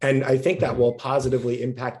 And I think that will positively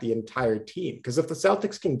impact the entire team, because if the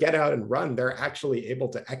Celtics can get out and run, they're actually able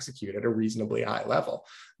to execute at a reasonably high level.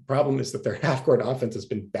 The problem is that their half-court offense has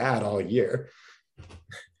been bad all year.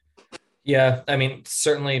 Yeah, I mean,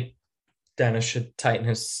 certainly Dennis should tighten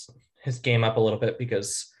his game up a little bit,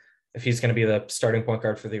 because if he's going to be the starting point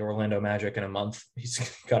guard for the Orlando Magic in a month, he's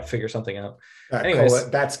got to figure something out. Anyways,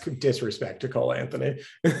 that's disrespect to Cole Anthony.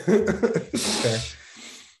 Fair.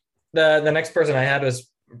 The next person I had was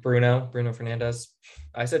Bruno Fernandez.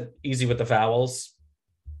 I said easy with the fouls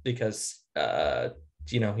because,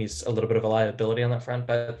 he's a little bit of a liability on that front,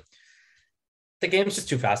 but the game's just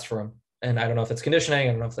too fast for him. And I don't know if it's conditioning.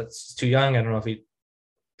 I don't know if that's too young. I don't know if he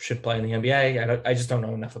should play in the NBA. I just don't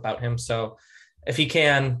know enough about him. So if he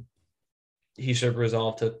can, he should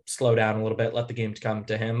resolve to slow down a little bit, let the game come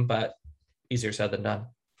to him, but easier said than done.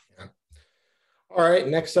 All right,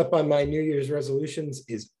 next up on my New Year's resolutions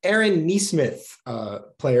is Aaron Nesmith, a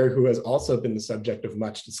player who has also been the subject of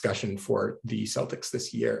much discussion for the Celtics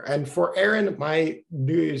this year. And for Aaron, my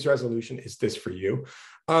New Year's resolution is this for you.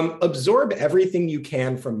 Absorb everything you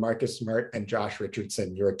can from Marcus Smart and Josh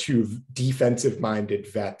Richardson, your two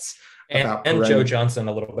defensive-minded vets. And Joe Johnson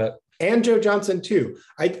a little bit. And Joe Johnson too.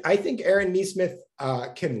 I think Aaron Nesmith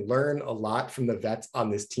can learn a lot from the vets on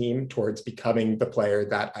this team towards becoming the player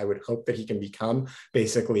that I would hope that he can become,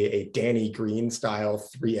 basically a Danny Green style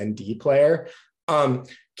 3-and-D player.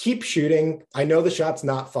 Keep shooting. I know the shot's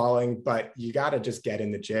not falling, but you got to just get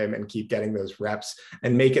in the gym and keep getting those reps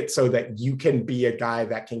and make it so that you can be a guy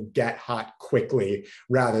that can get hot quickly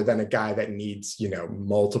rather than a guy that needs,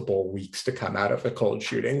 multiple weeks to come out of a cold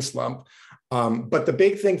shooting slump. But the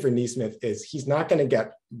big thing for Nesmith is he's not going to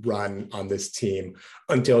get run on this team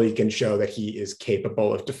until he can show that he is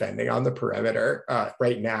capable of defending on the perimeter.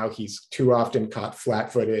 Right now, he's too often caught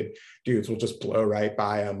flat-footed. Dudes will just blow right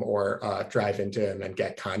by him or drive into him and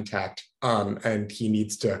get contact. And he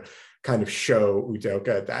needs to kind of show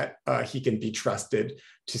Udoka that he can be trusted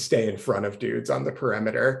to stay in front of dudes on the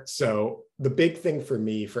perimeter. So the big thing for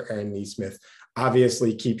me, for Aaron Nesmith,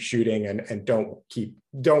 obviously keep shooting and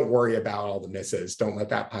don't worry about all the misses. Don't let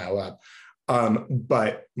that pile up.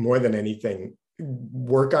 But more than anything,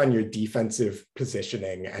 work on your defensive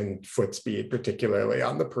positioning and foot speed, particularly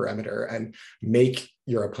on the perimeter, and make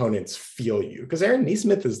your opponents feel you. Because Aaron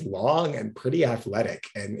Nesmith is long and pretty athletic,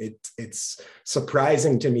 and it's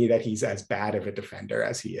surprising to me that he's as bad of a defender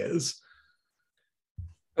as he is.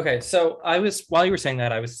 Okay, so while you were saying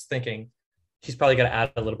that, I was thinking he's probably going to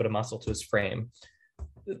add a little bit of muscle to his frame.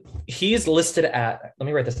 He's listed at, let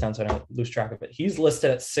me write this down so I don't lose track of it. He's listed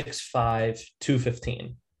at 6'5",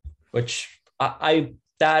 215, which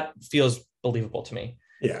that feels believable to me.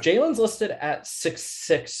 Yeah. Jalen's listed at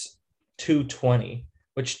 6'6", 220,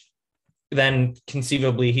 which then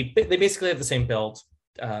conceivably they basically have the same build.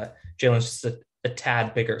 Jalen's just a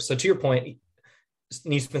tad bigger. So to your point,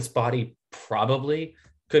 Nesmith's body probably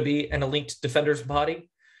could be an elite defender's body.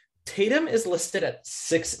 Tatum is listed at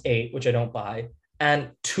 6'8", which I don't buy,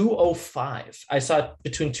 and 205. I saw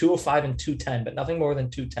between 205 and 210, but nothing more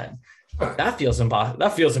than 210. That feels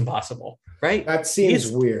impossible, right? That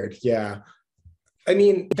seems weird. Yeah. I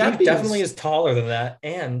mean, he definitely is taller than that,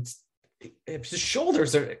 and his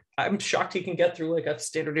shoulders are, I'm shocked he can get through like a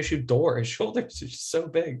standard issue door. His shoulders are just so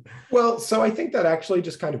big. Well, so I think that actually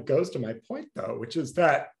just kind of goes to my point though, which is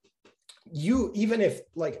that even if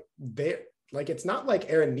it's not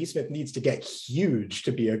like Aaron Nesmith needs to get huge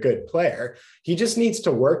to be a good player. He just needs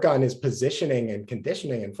to work on his positioning and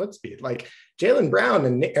conditioning and foot speed. Like, Jaylen Brown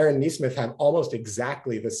and Aaron Nesmith have almost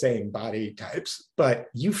exactly the same body types, but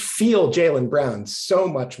you feel Jaylen Brown so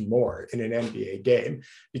much more in an NBA game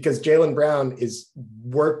because Jaylen Brown is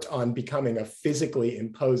worked on becoming a physically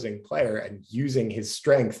imposing player and using his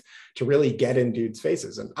strength to really get in dudes'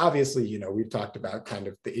 faces. And obviously, you know, we've talked about kind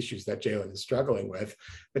of the issues that Jaylen is struggling with,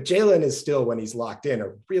 but Jaylen is still, when he's locked in,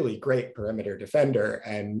 a really great perimeter defender,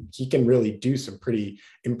 and he can really do some pretty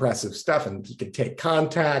impressive stuff. And he can take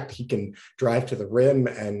contact, he can drive to the rim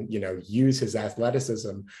and, you know, use his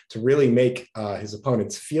athleticism to really make his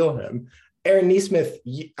opponents feel him. Aaron Nesmith,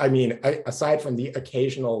 I mean, aside from the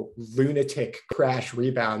occasional lunatic crash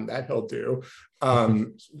rebound that he'll do,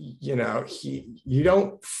 you know, you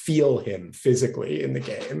don't feel him physically in the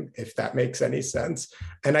game, if that makes any sense.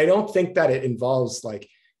 And I don't think that it involves like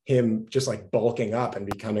him just like bulking up and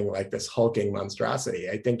becoming like this hulking monstrosity.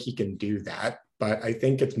 I think he can do that, but I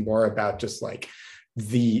think it's more about just like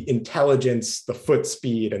the intelligence, the foot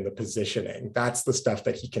speed, and the positioning. That's the stuff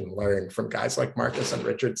that he can learn from guys like Marcus and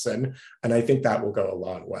Richardson. And I think that will go a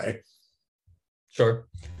long way. Sure.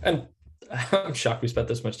 And I'm shocked we spent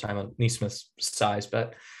this much time on Nesmith's size,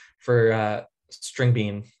 but for String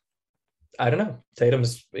Bean, I don't know.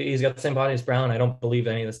 He's got the same body as Brown. I don't believe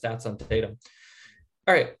any of the stats on Tatum.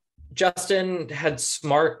 All right. Justin had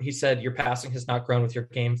Smart. He said, your passing has not grown with your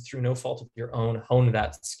game through no fault of your own. Hone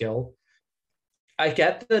that skill. I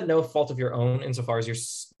get the no fault of your own insofar as you're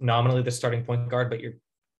nominally the starting point guard, but you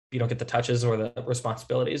don't get the touches or the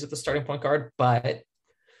responsibilities of the starting point guard. But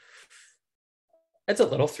it's a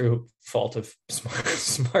little through fault of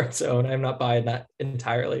Smart's own. I'm not buying that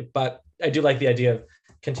entirely, but I do like the idea of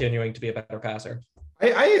continuing to be a better passer.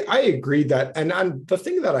 I agree that, and the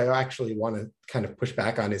thing that I actually want to kind of push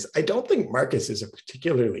back on is I don't think Marcus is a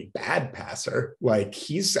particularly bad passer. Like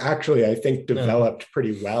he's actually, I think, developed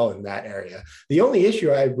pretty well in that area. The only issue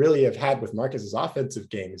I really have had with Marcus's offensive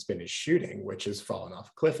game has been his shooting, which has fallen off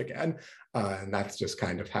a cliff again. And that's just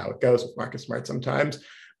kind of how it goes with Marcus Smart sometimes.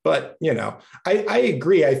 But, you know, I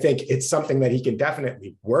agree. I think it's something that he can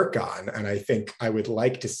definitely work on. And I think I would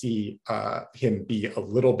like to see him be a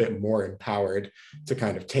little bit more empowered to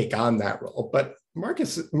kind of take on that role. But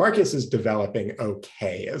Marcus is developing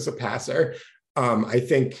okay as a passer. I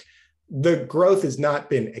think the growth has not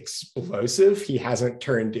been explosive. He hasn't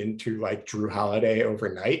turned into like Drew Holiday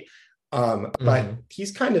overnight. But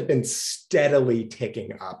he's kind of been steadily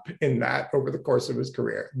ticking up in that over the course of his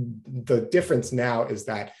career. The difference now is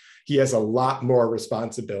that he has a lot more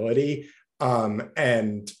responsibility,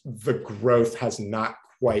 and the growth has not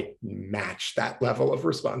quite matched that level of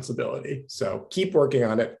responsibility. So keep working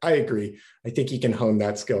on it. I agree. I think he can hone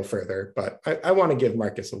that skill further, but I want to give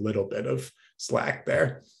Marcus a little bit of slack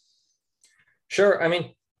there. Sure. I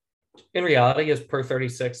mean, in reality, his per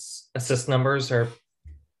 36 assist numbers are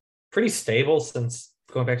pretty stable since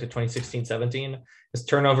going back to 2016-17. His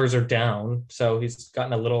turnovers are down, so he's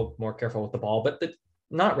gotten a little more careful with the ball, but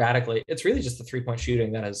not radically. It's really just the three-point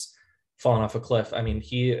shooting that has fallen off a cliff. I mean,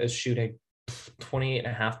 he is shooting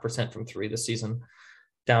 28.5% from three this season,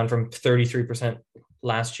 down from 33%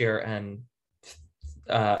 last year and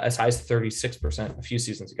as high as 36% a few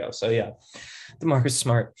seasons ago. So yeah, the Marcus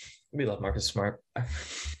Smart. We love Marcus Smart.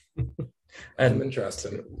 And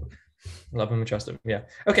interesting. Love him and trust him. Yeah.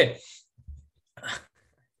 Okay.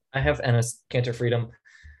 I have Enes Kanter Freedom.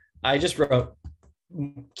 I just wrote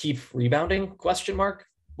keep rebounding ?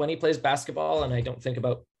 When he plays basketball, and I don't think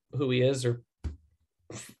about who he is or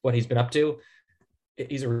what he's been up to.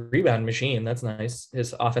 He's a rebound machine. That's nice.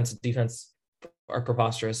 His offense and defense are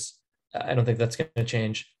preposterous. I don't think that's going to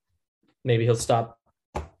change. Maybe he'll stop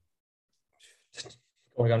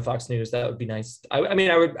going on Fox News. That would be nice.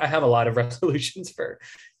 I have a lot of resolutions for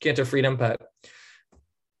Kanter Freedom, but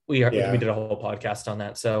we did a whole podcast on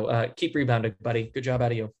that. So keep rebounding, buddy. Good job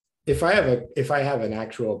out of you. If I have an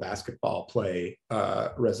actual basketball play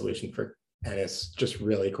resolution for Enes, just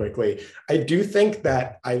really quickly, I do think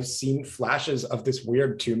that I've seen flashes of this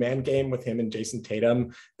weird two-man game with him and Jason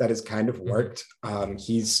Tatum that has kind of worked.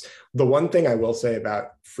 He's the one thing I will say about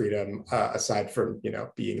Freedom, aside from, you know,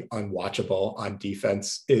 being unwatchable on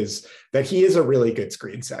defense, is that he is a really good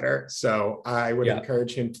screen setter. So I would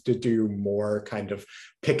encourage him to do more kind of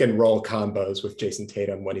pick and roll combos with Jason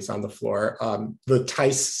Tatum when he's on the floor. The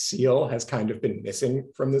Tice seal has kind of been missing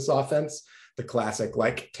from this offense. The classic,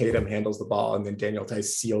 like Tatum handles the ball and then Daniel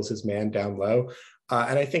Tice seals his man down low.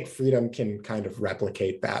 And I think Freedom can kind of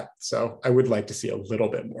replicate that. So I would like to see a little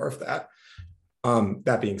bit more of that.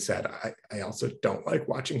 That being said, I also don't like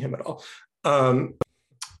watching him at all.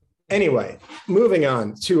 Anyway, moving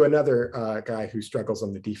on to another guy who struggles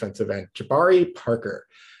on the defensive end, Jabari Parker.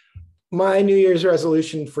 My New Year's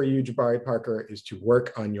resolution for you, Jabari Parker, is to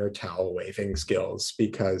work on your towel waving skills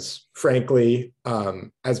because, frankly,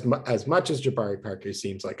 as much as Jabari Parker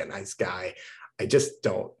seems like a nice guy, I just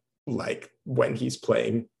don't like when he's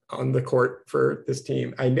playing on the court for this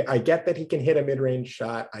team. I get that he can hit a mid-range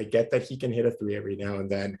shot. I get that he can hit a three every now and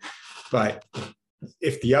then, but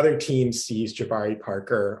if the other team sees Jabari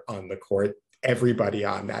Parker on the court, everybody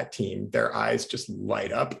on that team, their eyes just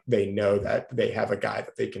light up. They know that they have a guy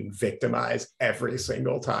that they can victimize every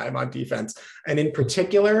single time on defense. And in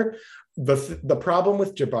particular, the problem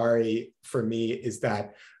with Jabari for me is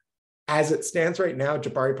that as it stands right now,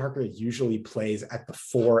 Jabari Parker usually plays at the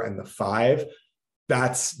 4 and the 5.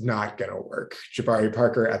 That's not going to work. Jabari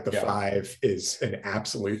Parker at the 5 is an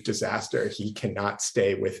absolute disaster. He cannot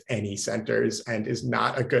stay with any centers and is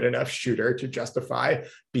not a good enough shooter to justify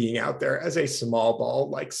being out there as a small ball,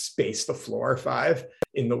 like space the floor 5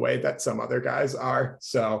 in the way that some other guys are.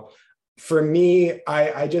 So for me,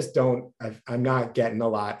 I just don't, I'm not getting a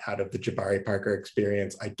lot out of the Jabari Parker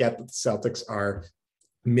experience. I get that the Celtics are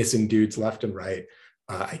missing dudes left and right.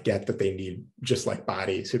 I get that they need just like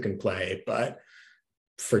bodies who can play, but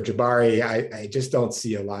for Jabari, I just don't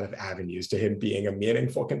see a lot of avenues to him being a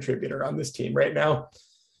meaningful contributor on this team right now.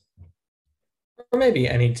 Or maybe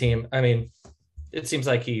any team. I mean, it seems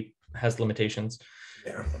like he has limitations.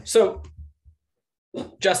 Yeah. So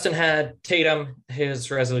Justin had Tatum.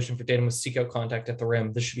 His resolution for Tatum was seek out contact at the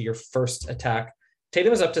rim. This should be your first attack.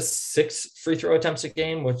 Tatum is up to 6 free throw attempts a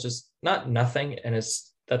game, which is not nothing. And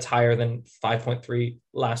that's higher than 5.3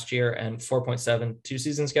 last year and 4.7 2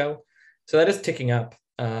 seasons ago. So that is ticking up.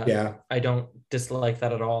 I don't dislike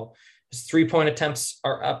that at all. His 3-point attempts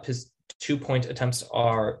are up. His 2-point attempts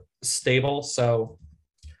are stable. So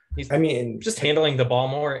he's just handling the ball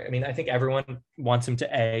more. I mean, I think everyone wants him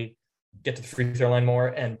to A, get to the free throw line more,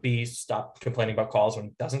 and B, stop complaining about calls when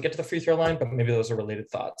he doesn't get to the free throw line, but maybe those are related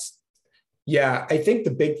thoughts. Yeah, I think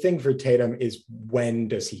the big thing for Tatum is when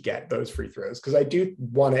does he get those free throws? Because I do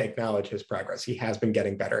want to acknowledge his progress. He has been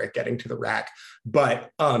getting better at getting to the rack, but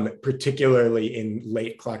particularly in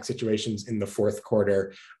late clock situations in the fourth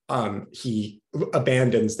quarter, he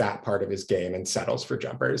abandons that part of his game and settles for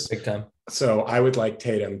jumpers. Big time. So I would like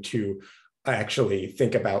Tatum to actually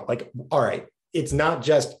think about like, all right, it's not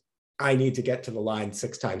just I need to get to the line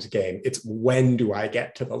 6 times a game. It's when do I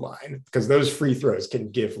get to the line? Because those free throws can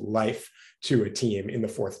give life to a team in the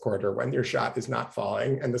fourth quarter when your shot is not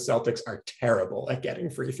falling. And the Celtics are terrible at getting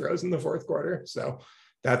free throws in the fourth quarter. So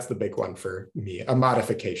that's the big one for me, a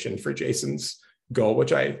modification for Jason's goal,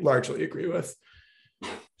 which I largely agree with.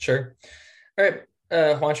 Sure. All right.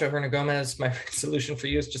 Juancho Hernangomez, my solution for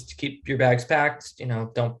you is just to keep your bags packed.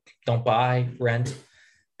 Don't buy, rent,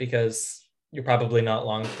 because you're probably not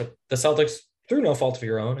long for the Celtics through no fault of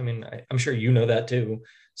your own. I mean, I'm sure you know that too.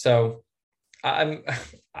 So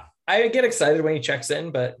I get excited when he checks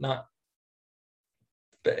in, but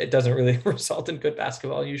it doesn't really result in good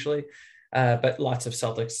basketball usually. But lots of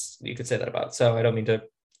Celtics you could say that about. So I don't mean to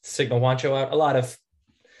signal Juancho out. A lot of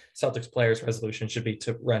Celtics players' resolution should be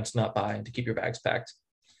to rent, not buy, and to keep your bags packed.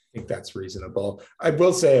 I think that's reasonable. I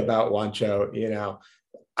will say about Juancho,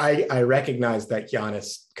 I recognize that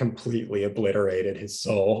Giannis completely obliterated his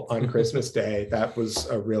soul on Christmas Day. That was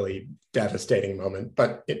a really devastating moment.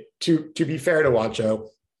 But to be fair to Juancho,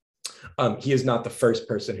 he is not the first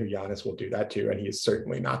person who Giannis will do that to, and he is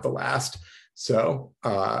certainly not the last. So,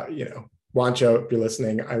 Juancho, if you're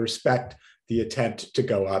listening, I respect the attempt to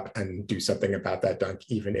go up and do something about that dunk,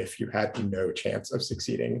 even if you had no chance of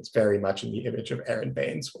succeeding. It's very much in the image of Aaron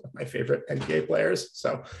Baines, one of my favorite NBA players.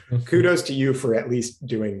 So kudos to you for at least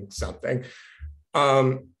doing something.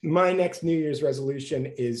 My next New Year's resolution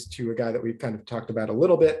is to a guy that we've kind of talked about a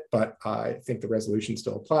little bit, but I think the resolution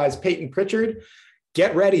still applies. Peyton Pritchard.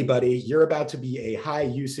 Get ready, buddy. You're about to be a high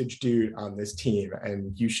usage dude on this team,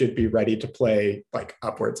 and you should be ready to play like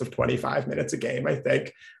upwards of 25 minutes a game, I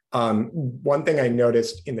think. One thing I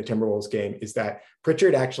noticed in the Timberwolves game is that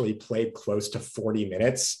Pritchard actually played close to 40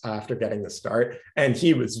 minutes after getting the start, and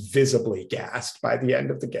he was visibly gassed by the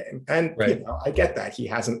end of the game. And right. I get that he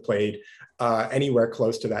hasn't played anywhere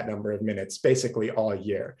close to that number of minutes basically all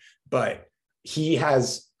year, but he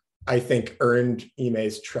has, I think, earned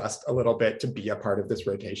Ime's trust a little bit to be a part of this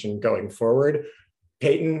rotation going forward.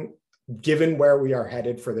 Peyton, given where we are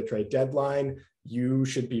headed for the trade deadline, you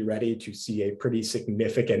should be ready to see a pretty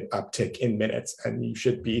significant uptick in minutes, and you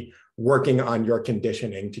should be working on your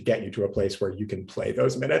conditioning to get you to a place where you can play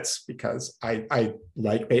those minutes, because I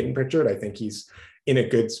like Peyton Pritchard. I think he's in a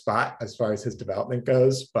good spot as far as his development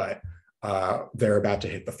goes, but they're about to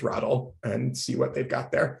hit the throttle and see what they've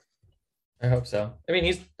got there. I hope so. I mean,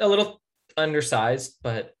 he's a little undersized,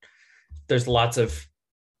 but there's lots of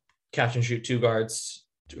catch and shoot two guards,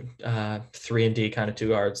 3-and-D kind of two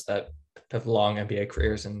guards that have long NBA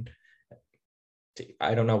careers, and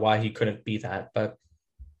I don't know why he couldn't be that. But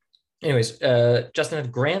anyways, Justin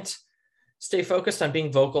had Grant, stay focused on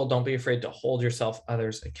being vocal. Don't be afraid to hold yourself,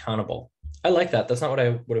 others accountable. I like that. That's not what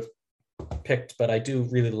I would have picked, but I do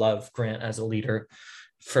really love Grant as a leader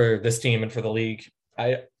for this team and for the league.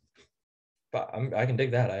 I can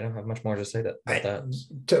dig that. I don't have much more to say about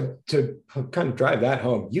that. To kind of drive that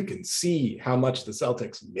home, you can see how much the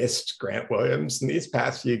Celtics missed Grant Williams in these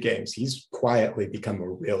past few games. He's quietly become a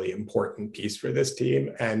really important piece for this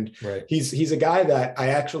team. And he's a guy that I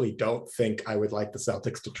actually don't think I would like the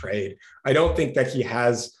Celtics to trade. I don't think that he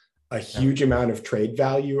has a huge amount of trade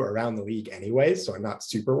value around the league anyway, so I'm not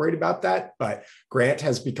super worried about that. But Grant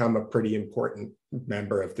has become a pretty important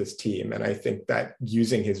member of this team, and I think that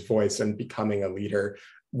using his voice and becoming a leader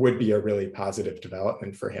would be a really positive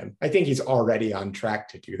development for him. I think he's already on track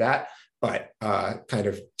to do that, but kind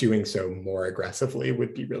of doing so more aggressively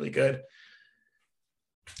would be really good.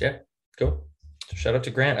 Yeah, cool. Shout out to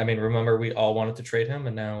Grant. I mean, remember, we all wanted to trade him,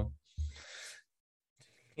 and now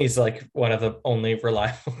he's like one of the only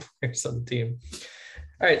reliable players on the team.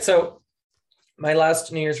 All right. So my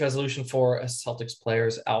last New Year's resolution for a Celtics player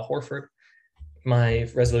is Al Horford. My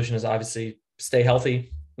resolution is obviously stay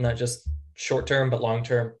healthy, not just short-term, but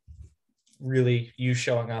long-term. Really, you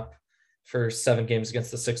showing up for 7 games against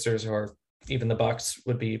the Sixers or even the Bucks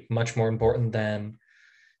would be much more important than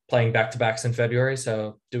playing back-to-backs in February.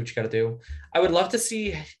 So do what you got to do. I would love to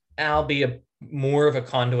see Al be more of a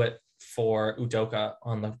conduit for Udoka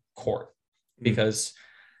on the court, because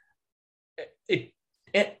it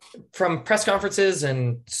from press conferences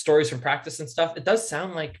and stories from practice and stuff, it does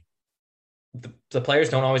sound like the players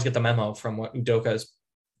don't always get the memo from what Udoka is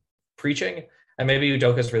preaching. And maybe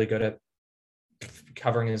Udoka is really good at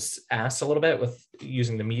covering his ass a little bit with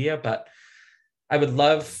using the media, but I would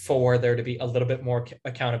love for there to be a little bit more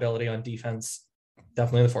accountability on defense,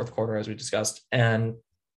 definitely in the fourth quarter, as we discussed, and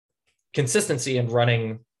consistency in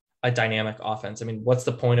running a dynamic offense. I mean, what's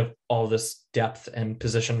the point of all this depth and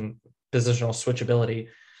positional switchability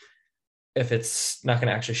if it's not going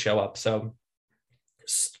to actually show up? So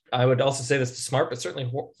I would also say this to Smart, but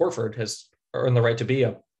certainly Horford has earned the right to be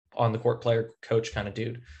a on the court player coach kind of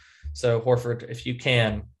dude. So Horford, if you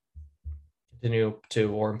can continue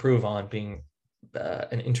to or improve on being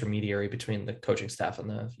an intermediary between the coaching staff and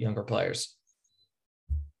the younger players.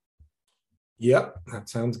 Yep, that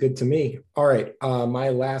sounds good to me. All right, my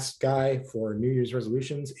last guy for New Year's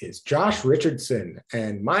resolutions is Josh Richardson.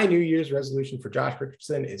 And my New Year's resolution for Josh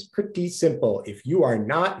Richardson is pretty simple. If you are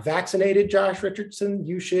not vaccinated, Josh Richardson,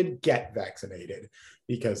 you should get vaccinated,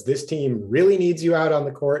 because this team really needs you out on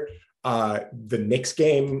the court. The Knicks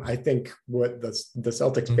game, I think what the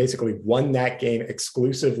Celtics basically won that game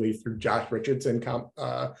exclusively through Josh Richardson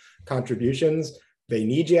contributions. They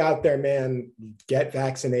need you out there, man. Get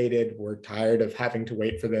vaccinated. We're tired of having to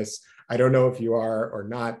wait for this. I don't know if you are or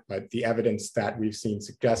not, but the evidence that we've seen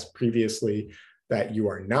suggests previously that you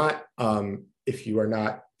are not. If you are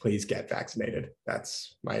not, please get vaccinated.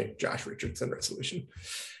 That's my Josh Richardson resolution.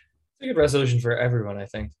 It's a good resolution for everyone, I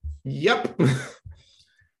think. Yep.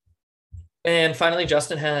 And finally,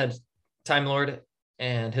 Justin had Time Lord,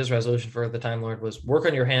 and his resolution for the Time Lord was work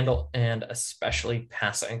on your handle and especially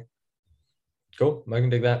passing. Cool. I can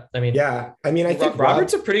dig that. I mean, yeah. I mean, I think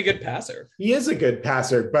Robert's a pretty good passer. He is a good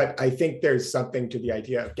passer, but I think there's something to the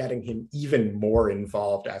idea of getting him even more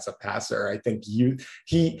involved as a passer. I think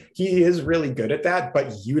he is really good at that,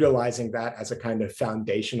 but utilizing that as a kind of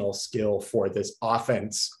foundational skill for this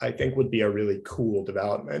offense, I think would be a really cool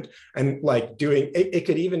development. And like doing it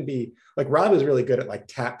could even be like Rob is really good at like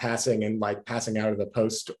tap passing and like passing out of the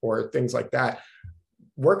post or things like that.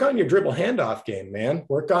 Work on your dribble handoff game, man.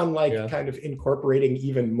 Work on kind of incorporating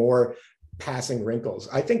even more passing wrinkles.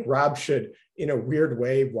 I think Rob should, in a weird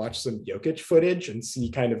way, watch some Jokic footage and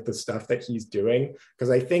see kind of the stuff that he's doing,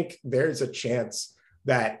 because I think there's a chance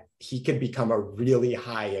that he can become a really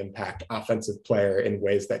high impact offensive player in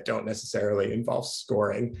ways that don't necessarily involve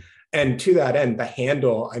scoring. And to that end, the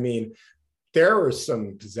handle, I mean, there were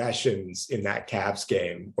some possessions in that Cavs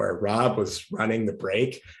game where Rob was running the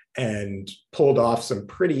break and pulled off some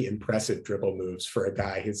pretty impressive dribble moves for a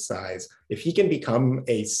guy his size. If he can become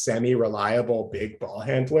a semi-reliable big ball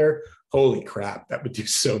handler, holy crap, that would do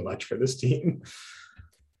so much for this team.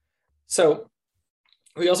 So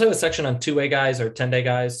we also have a section on two-way guys or 10-day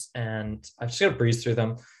guys, and I'm just going to breeze through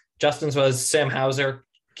them. Justin's was Sam Hauser,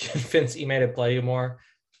 convince Ime to play you more.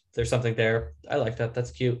 There's something there. I like that.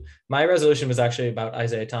 That's cute. My resolution was actually about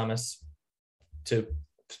Isaiah Thomas, to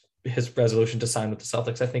his resolution to sign with the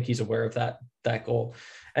Celtics. I think he's aware of that goal.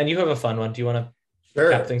 And you have a fun one. Do you want to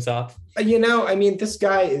cap things off? This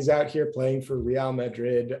guy is out here playing for Real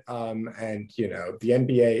Madrid, and the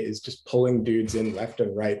NBA is just pulling dudes in left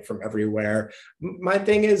and right from everywhere. My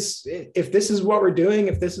thing is, if this is what we're doing,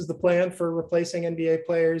 if this is the plan for replacing NBA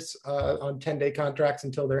players on 10-day contracts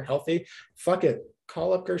until they're healthy, fuck it.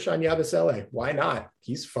 Call up Guerschon Yabusele. Why not?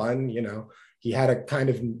 He's fun. He had a kind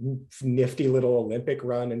of nifty little Olympic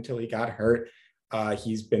run until he got hurt.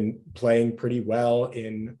 He's been playing pretty well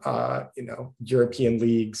in, European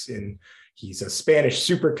leagues. He's a Spanish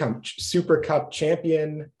Super Cup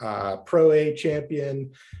champion, Pro A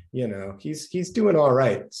champion. He's doing all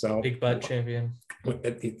right. So big butt champion.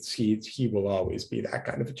 He will always be that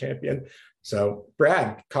kind of a champion. So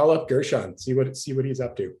Brad, call up Guerschon, see what he's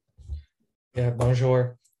up to. Yeah,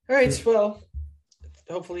 bonjour. All right, well,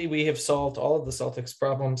 hopefully we have solved all of the Celtics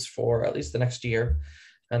problems for at least the next year,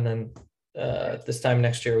 and then this time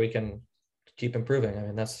next year we can keep improving. I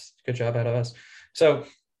mean, that's a good job out of us. So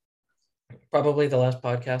probably the last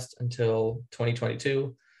podcast until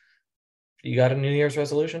 2022. You got a New Year's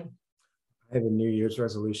resolution? I have a New Year's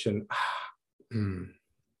resolution.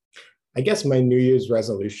 I guess my New Year's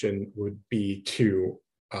resolution would be to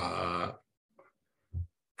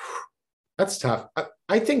that's tough.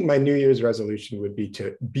 I think my New Year's resolution would be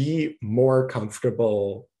to be more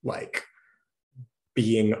comfortable, like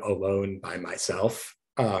being alone by myself.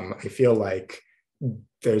 I feel like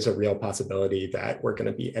there's a real possibility that we're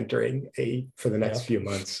going to be entering for the next few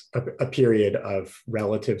months, a period of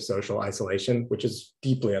relative social isolation, which is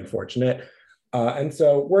deeply unfortunate. And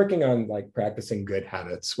so working on like practicing good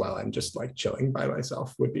habits while I'm just like chilling by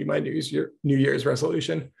myself would be my New Year's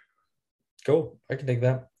resolution. Cool. I can take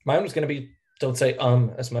that. Mine was going to be don't say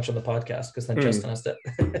as much on the podcast, because then Justin has to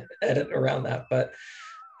edit around that. But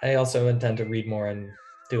I also intend to read more and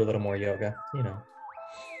do a little more yoga,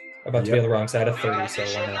 About to be on the wrong side of 30, so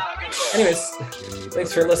why not? Anyways,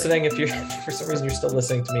 thanks for listening. If for some reason you're still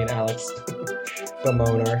listening to me and Alex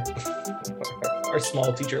bemoan our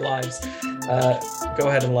small teacher lives, go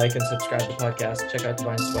ahead and like and subscribe to the podcast. Check out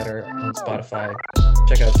Divine Sweater on Spotify.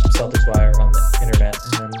 Check out Celtics Wire on the internet,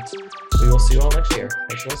 and we will see you all next year.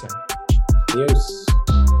 Thanks for listening. Adios.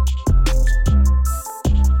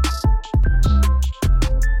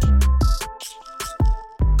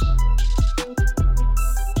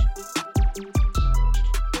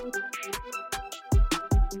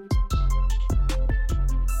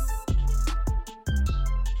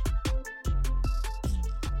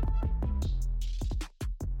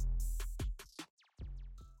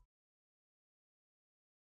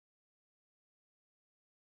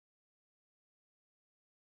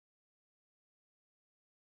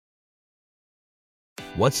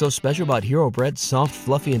 What's so special about Hero Bread's soft,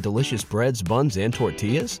 fluffy, and delicious breads, buns, and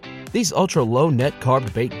tortillas? These ultra-low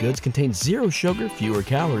net-carb baked goods contain zero sugar, fewer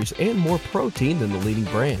calories, and more protein than the leading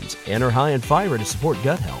brands, and are high in fiber to support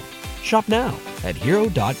gut health. Shop now at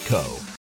Hero.co.